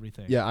off of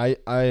everything. Yeah.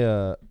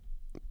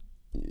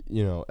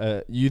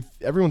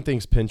 Everyone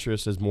thinks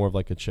Pinterest is more of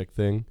like a chick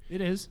thing,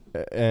 It is.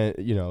 and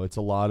it's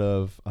a lot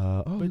of.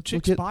 But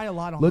chicks buy a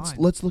lot online.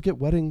 Let's look at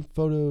wedding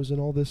photos and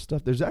all this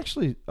stuff. There's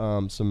actually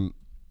some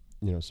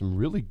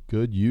really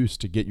good use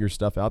to get your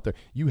stuff out there.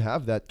 You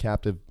have that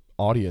captive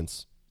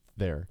audience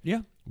there.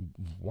 Yeah.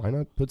 Why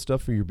not put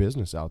stuff for your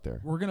business out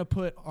there? We're going to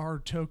put our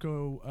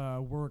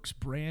Toco Works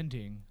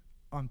branding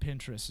on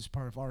Pinterest as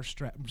part of our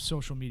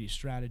social media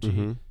strategy.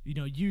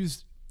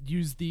 Mhm.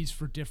 Use these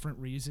for different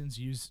reasons.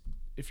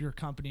 If you're a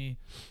company,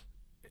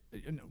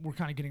 and we're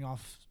kind of getting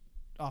off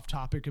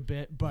topic a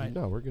bit, but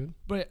No, we're good.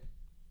 but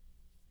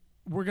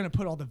we're going to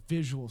put all the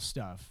visual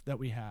stuff that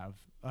we have.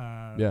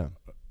 Yeah.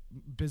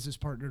 Business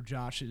partner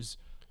Josh's.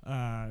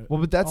 Well,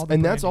 but that's all the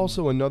branding.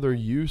 also another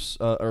use,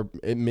 or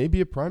it may be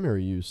a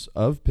primary use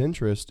of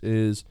Pinterest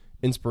is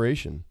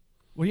inspiration.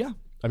 Well, yeah.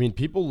 I mean,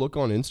 people look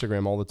on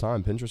Instagram all the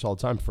time, Pinterest all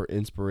the time for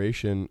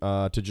inspiration,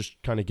 to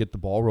just kind of get the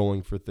ball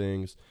rolling for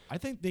things. I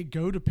think they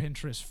go to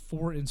Pinterest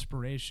for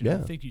inspiration. Yeah.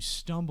 I think you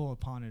stumble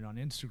upon it on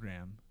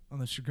Instagram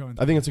unless you're going.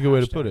 I think that's a good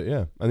way to put it.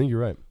 Yeah, I think you're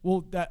right.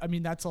 Well,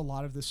 that's a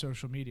lot of the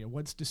social media.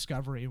 What's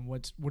discovery and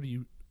what's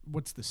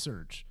the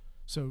search?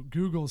 So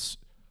Google's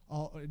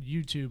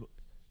YouTube,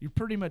 you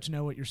pretty much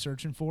know what you're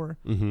searching for.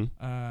 Mm-hmm.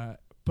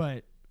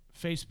 But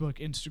Facebook,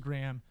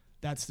 Instagram,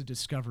 that's the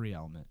discovery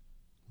element.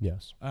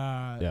 Yes.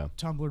 Yeah.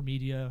 Tumblr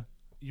media,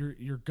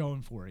 you're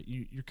going for it.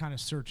 You're kind of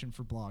searching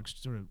for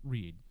blogs to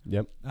read.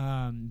 Yep.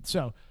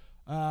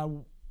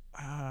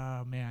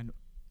 Man,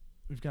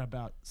 we've got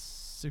about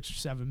 6 or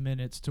 7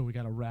 minutes till we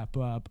got to wrap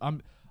up.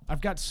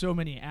 I've got so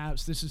many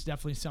apps. This is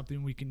definitely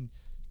something we can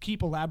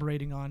keep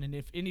elaborating on. And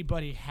if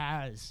anybody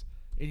has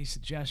any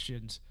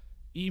suggestions,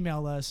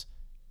 email us,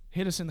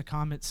 hit us in the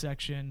comment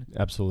section.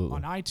 Absolutely.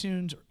 On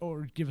iTunes,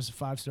 or give us a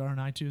 5-star on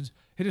iTunes.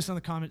 Hit us in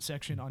the comment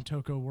section on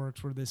Toco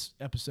Works where this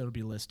episode will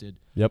be listed.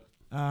 Yep.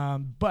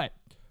 But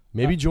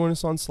Maybe join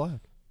us on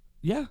Slack.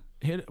 yeah,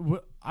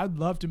 I'd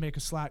love to make a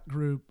Slack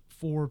group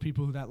for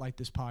people that like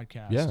this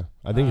podcast. Yeah,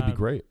 I think it'd be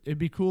great. It'd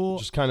be cool.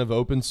 Just kind of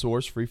open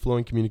source, free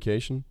flowing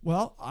communication.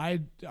 Well,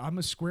 I'm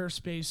a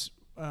Squarespace.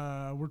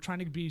 We're trying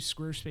to be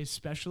Squarespace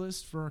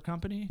specialists for our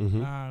company.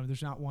 Mhm.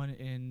 There's not one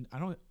in.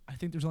 I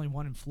think there's only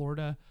one in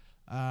Florida.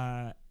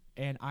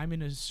 And I'm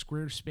in a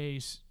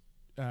Squarespace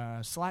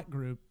Slack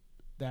group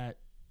that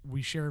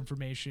we share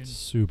information.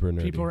 Super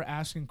nerdy. People are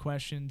asking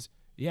questions.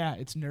 Yeah,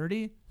 it's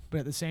nerdy, but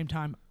at the same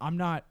time, I'm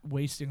not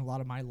wasting a lot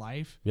of my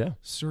life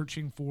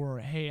searching for,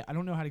 hey, I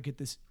don't know how to get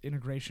this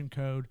integration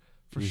code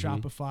for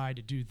Shopify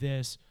to do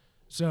this.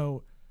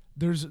 So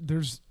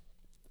there's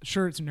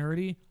sure it's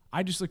nerdy.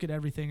 I just look at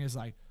everything as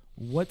like,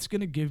 what's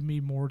going to give me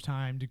more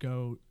time to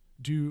go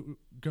do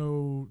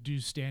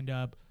stand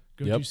up,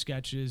 do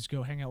sketches,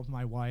 go hang out with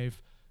my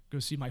wife, go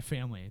see my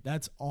family.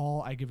 That's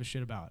all I give a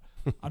shit about.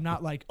 I'm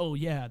not like, oh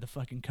yeah, the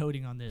fucking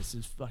coding on this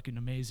is fucking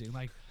amazing.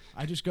 Like,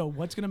 I just go,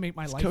 what's gonna make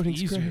my life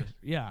easier? Great.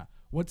 Yeah.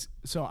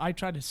 So I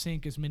try to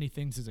sync as many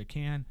things as I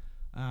can,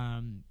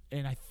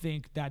 and I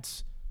think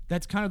that's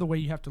kind of the way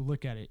you have to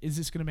look at it. Is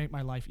this gonna make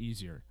my life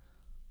easier?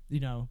 You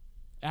know,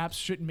 apps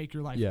shouldn't make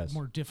your life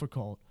more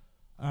difficult.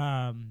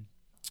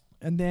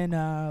 And then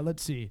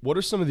let's see. What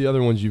are some of the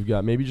other ones you've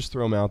got? Maybe just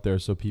throw them out there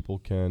so people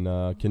can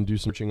do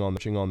searching on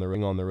their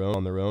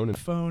own. And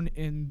phone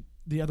in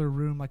the other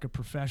room like a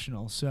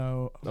professional.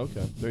 So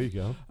okay, there you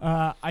go.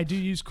 I do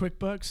use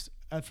QuickBooks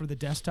for the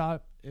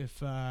desktop.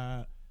 If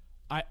I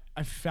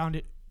found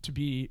it to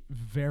be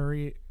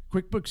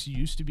QuickBooks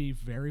used to be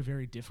very,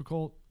 very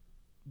difficult,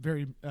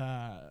 very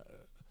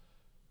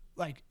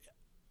like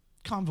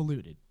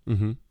convoluted.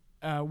 Mm-hmm.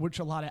 Which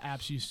a lot of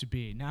apps used to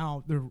be.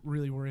 Now they're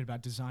really worried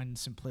about design and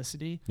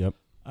simplicity. Yep.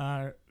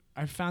 I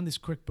found this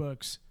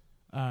QuickBooks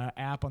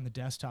app on the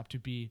desktop to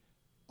be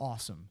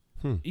awesome.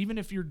 Even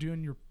if you're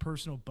doing your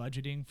personal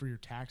budgeting for your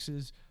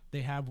taxes,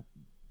 they have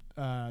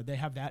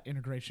that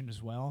integration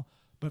as well.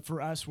 But for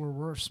us, where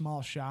we're a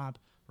small shop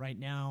right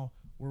now,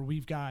 where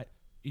we've got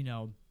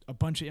a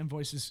bunch of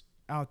invoices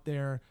out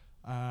there,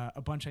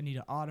 a bunch I need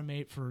to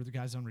automate for the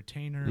guys on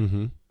retainer.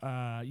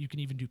 Mm-hmm. You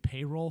can even do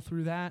payroll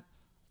through that.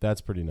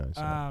 That's pretty nice.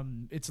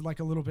 It's like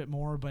a little bit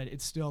more, but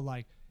it's still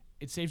like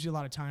it saves you a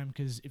lot of time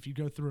because if you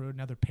go through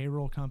another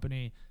payroll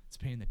company, it's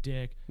paying the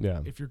dick.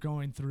 Yeah. If you're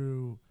going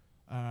through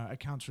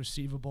accounts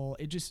receivable,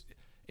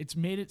 it's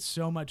made it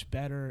so much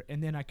better,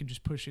 and then I can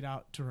just push it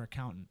out to our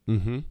accountant.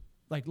 Mm-hmm.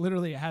 Like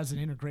literally, it has an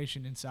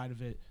integration inside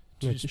of it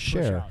to just push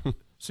share. out.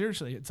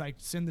 Seriously, it's like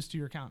send this to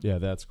your accountant. Yeah,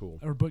 that's cool.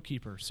 Or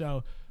bookkeeper.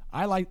 So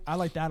I like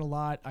that a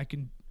lot. I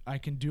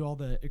can do all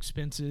the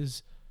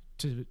expenses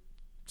to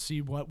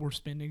see what we're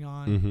spending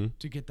on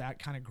to get that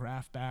kind of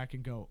graph back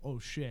and go, oh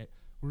shit,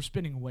 we're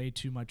spending way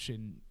too much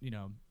in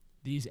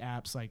these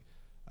apps like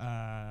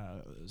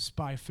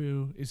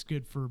SpyFu is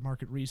good for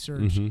market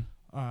research,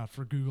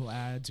 for Google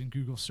Ads and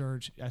Google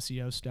search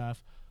SEO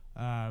stuff.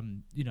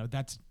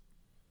 That's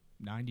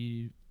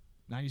 $97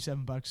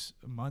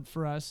 a month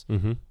for us.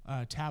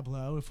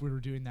 Tableau, if we were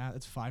doing that,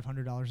 that's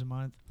 $500 a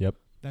month. Yep.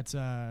 That's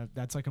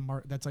like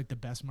that's like the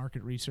best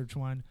market research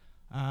one.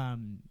 I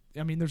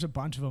mean, there's a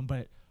bunch of them,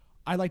 but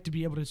I like to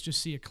be able to just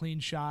see a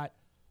clean shot.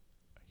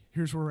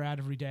 Here's where we're at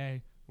every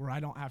day, where I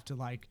don't have to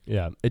like.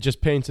 Yeah, it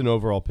just paints an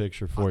overall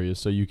picture for you,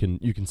 so you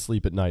can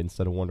sleep at night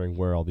instead of wondering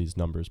where all these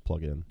numbers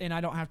plug in. And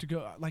I don't have to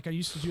go like I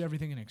used to do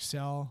everything in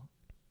Excel,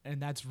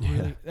 and that's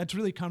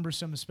really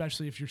cumbersome,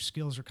 especially if your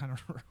skills are kind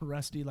of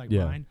rusty like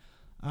mine.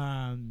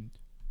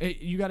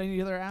 You got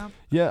any other app?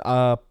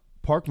 Yeah,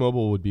 Park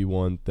Mobile would be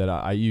one that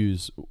I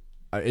use.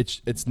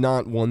 It's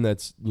not one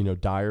that's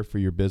dire for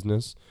your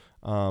business.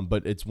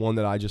 But it's one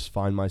that I just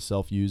find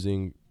myself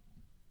using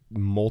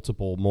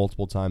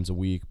multiple times a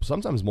week,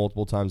 sometimes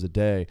multiple times a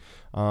day.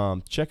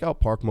 Check out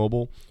Park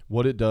Mobile.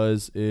 What it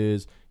does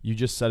is you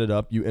just set it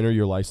up. You enter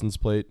your license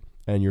plate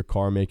and your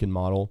car make and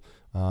model.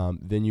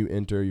 Then you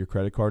enter your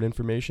credit card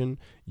information.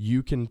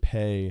 You can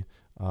pay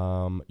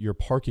your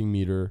parking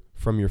meter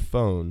from your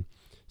phone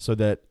so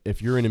that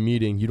if you're in a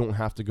meeting, you don't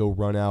have to go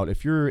run out.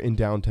 If you're in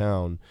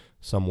downtown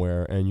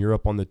somewhere and you're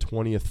up on the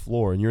 20th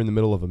floor and you're in the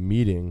middle of a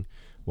meeting,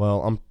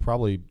 well, I'm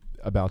probably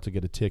about to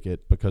get a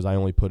ticket because I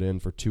only put in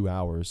for 2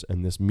 hours,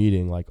 and this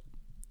meeting, like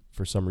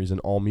for some reason,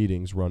 all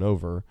meetings run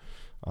over.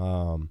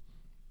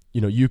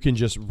 You can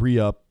just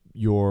re-up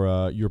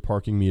your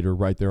parking meter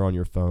right there on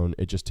your phone.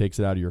 It just takes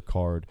it out of your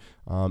card,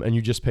 and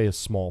you just pay a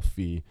small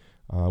fee.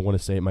 I want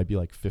to say it might be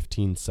like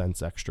 15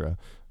 cents extra,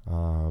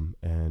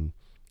 and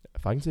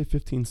if I can say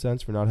 15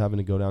 cents for not having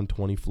to go down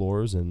 20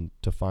 floors and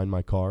to find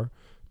my car,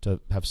 to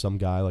have some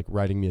guy like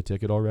writing me a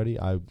ticket already,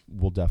 I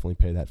will definitely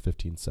pay that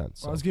 15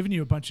 cents. So. Well, I was giving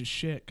you a bunch of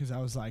shit because I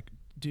was like,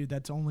 dude,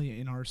 that's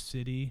only in our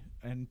city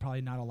and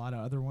probably not a lot of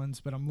other ones.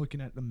 But I'm looking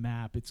at the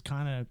map. It's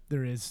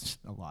there is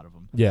a lot of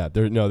them. Yeah,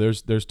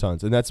 there's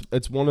tons, and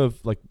it's one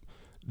of like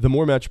the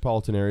more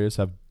metropolitan areas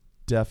have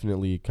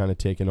definitely kind of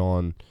taken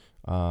on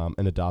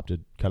and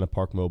adopted kind of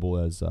Park Mobile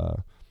as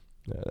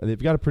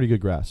they've got a pretty good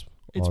grasp.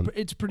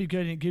 It's pretty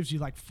good, and it gives you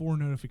like 4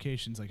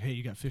 notifications, like, hey,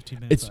 you got 15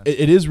 minutes left.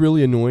 It is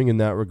really annoying in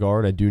that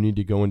regard. I do need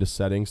to go into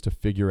settings to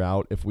figure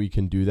out if we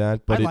can do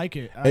that. But I like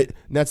it. And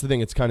that's the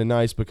thing. It's kind of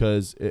nice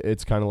because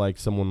it's kind of like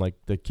someone like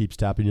that keeps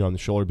tapping you on the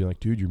shoulder, being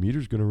like, dude, your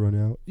meter's going to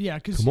run out. Yeah,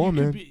 because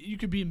you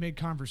could be in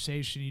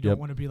mid-conversation. You don't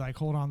want to be like,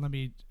 hold on, let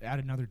me add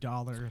another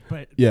 $1.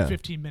 But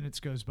 15 minutes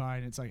goes by,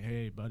 and it's like,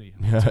 hey, buddy.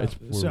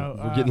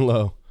 We're getting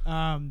low.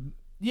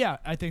 Yeah,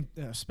 I think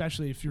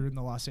especially if you're in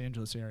the Los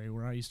Angeles area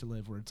where I used to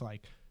live, where it's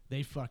like,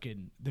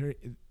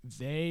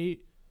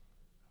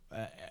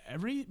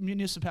 every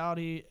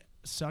municipality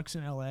sucks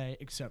in LA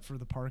except for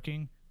the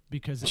parking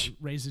because it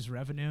raises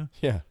revenue.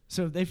 Yeah.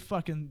 So they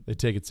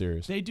take it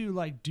serious. They do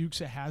like Dukes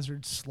of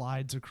Hazzard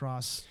slides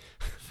across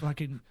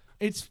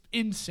it's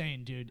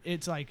insane, dude.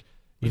 It's like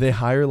do they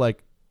hire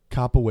like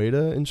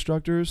capoeira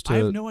instructors to? I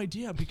have no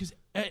idea because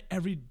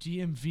every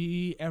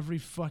DMV, every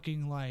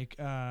fucking like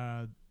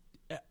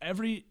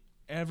every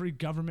every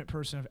government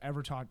person I've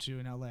ever talked to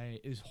in LA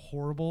is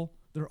horrible.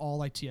 They're all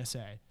like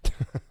TSA.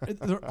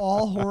 They're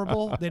all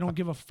horrible. They don't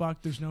give a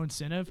fuck. There's no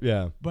incentive.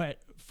 Yeah. But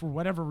for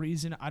whatever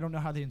reason, I don't know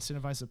how they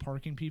incentivize the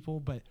parking people,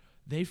 but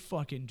they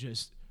fucking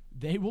just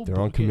they will. They're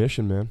on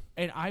commission, man.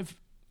 And I've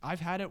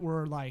had it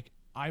where like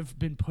I've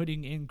been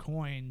putting in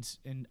coins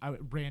and I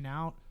ran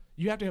out.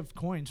 You have to have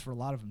coins for a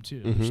lot of them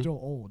too. They're still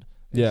old.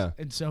 Yeah.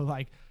 And so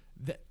like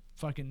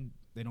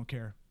they don't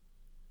care.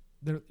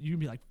 You can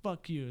be like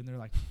fuck you, and they're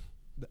like,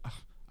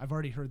 I've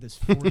already heard this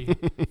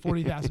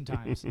 40,000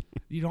 times.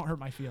 You don't hurt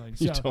my feelings.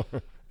 So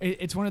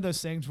it's one of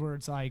those things where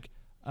it's like,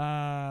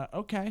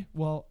 okay,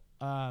 well,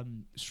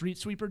 street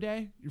sweeper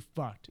day, you're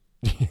fucked.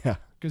 Yeah.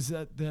 Because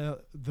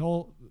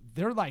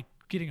they're like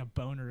getting a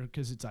boner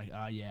because it's like,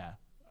 yeah.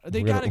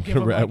 They We're got to give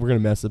them. Like, we're gonna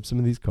mess up some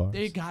of these cars.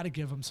 they got to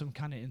give them some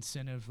kind of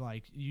incentive.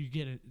 Like you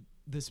get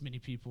this many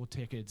people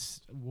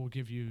tickets, we'll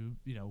give you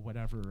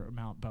whatever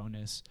amount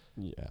bonus.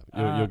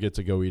 Yeah. You'll get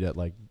to go eat at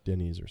like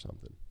Denny's or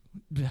something.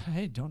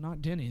 Hey, don't knock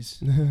Denny's.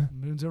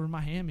 Moon's over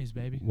my hammies,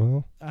 baby.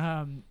 Well.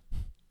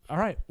 All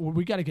right. Well,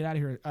 we got to get out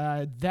of here.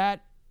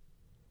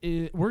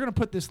 We're gonna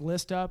put this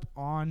list up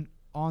on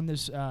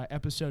this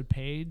episode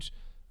page.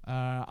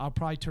 I'll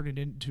probably turn it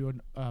into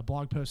a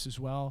blog post as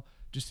well,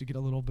 just to get a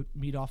little bit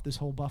meat off this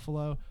whole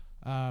buffalo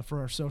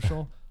for our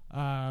social.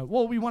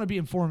 Well, we want to be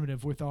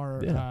informative with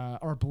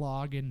our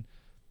blog, and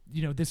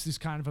this is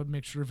kind of a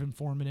mixture of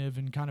informative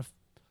and kind of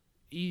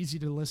easy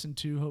to listen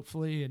to,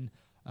 hopefully. And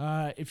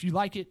if you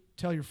like it,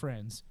 tell your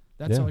friends.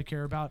 That's all I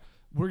care about.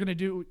 We're gonna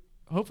do.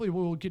 Hopefully,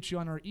 we'll get you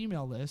on our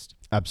email list.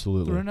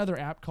 Absolutely. Through another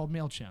app called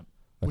MailChimp,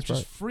 which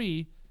is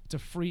free. It's a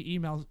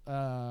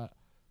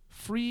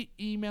free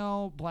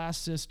email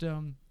blast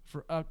system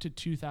for up to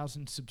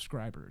 2,000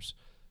 subscribers.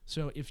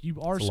 So if you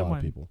are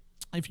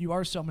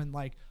someone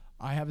like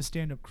I have a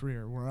stand-up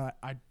career where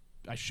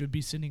I should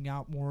be sending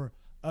out more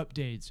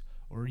updates,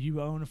 or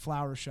you own a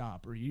flower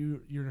shop, or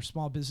you're a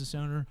small business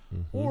owner,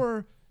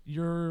 or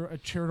you're a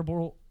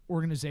charitable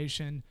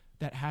organization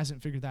that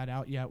hasn't figured that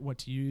out yet, what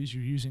to use.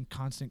 You're using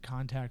Constant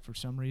Contact for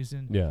some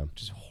reason,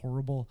 which is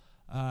horrible.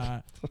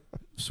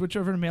 Switch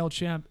over to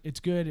MailChimp. It's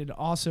good. It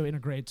also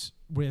integrates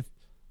with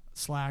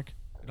Slack.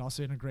 It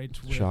also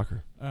integrates with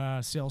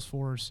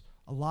Salesforce.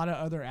 A lot of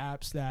other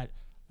apps that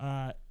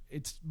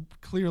it's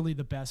clearly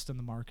the best in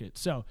the market.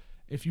 So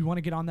if you want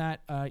to get on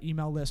that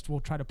email list, we'll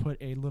try to put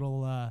a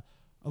little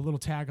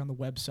tag on the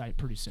website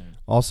pretty soon.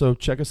 Also,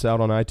 check us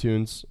out on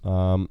iTunes.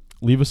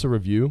 Leave us a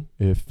review.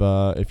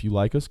 If you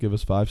like us, give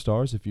us 5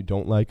 stars. If you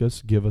don't like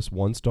us, give us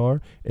 1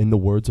 star. In the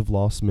words of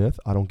Law Smith,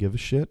 I don't give a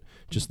shit.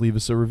 Just leave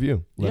us a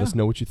review. Let us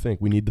know what you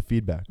think. We need the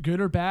feedback. Good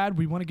or bad,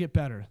 we want to get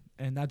better.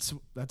 And that's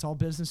all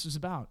business is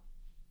about.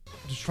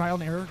 Just trial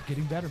and error,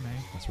 getting better,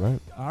 man. That's right.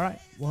 All right.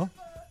 Well,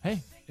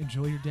 hey,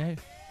 enjoy your day.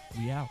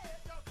 We out.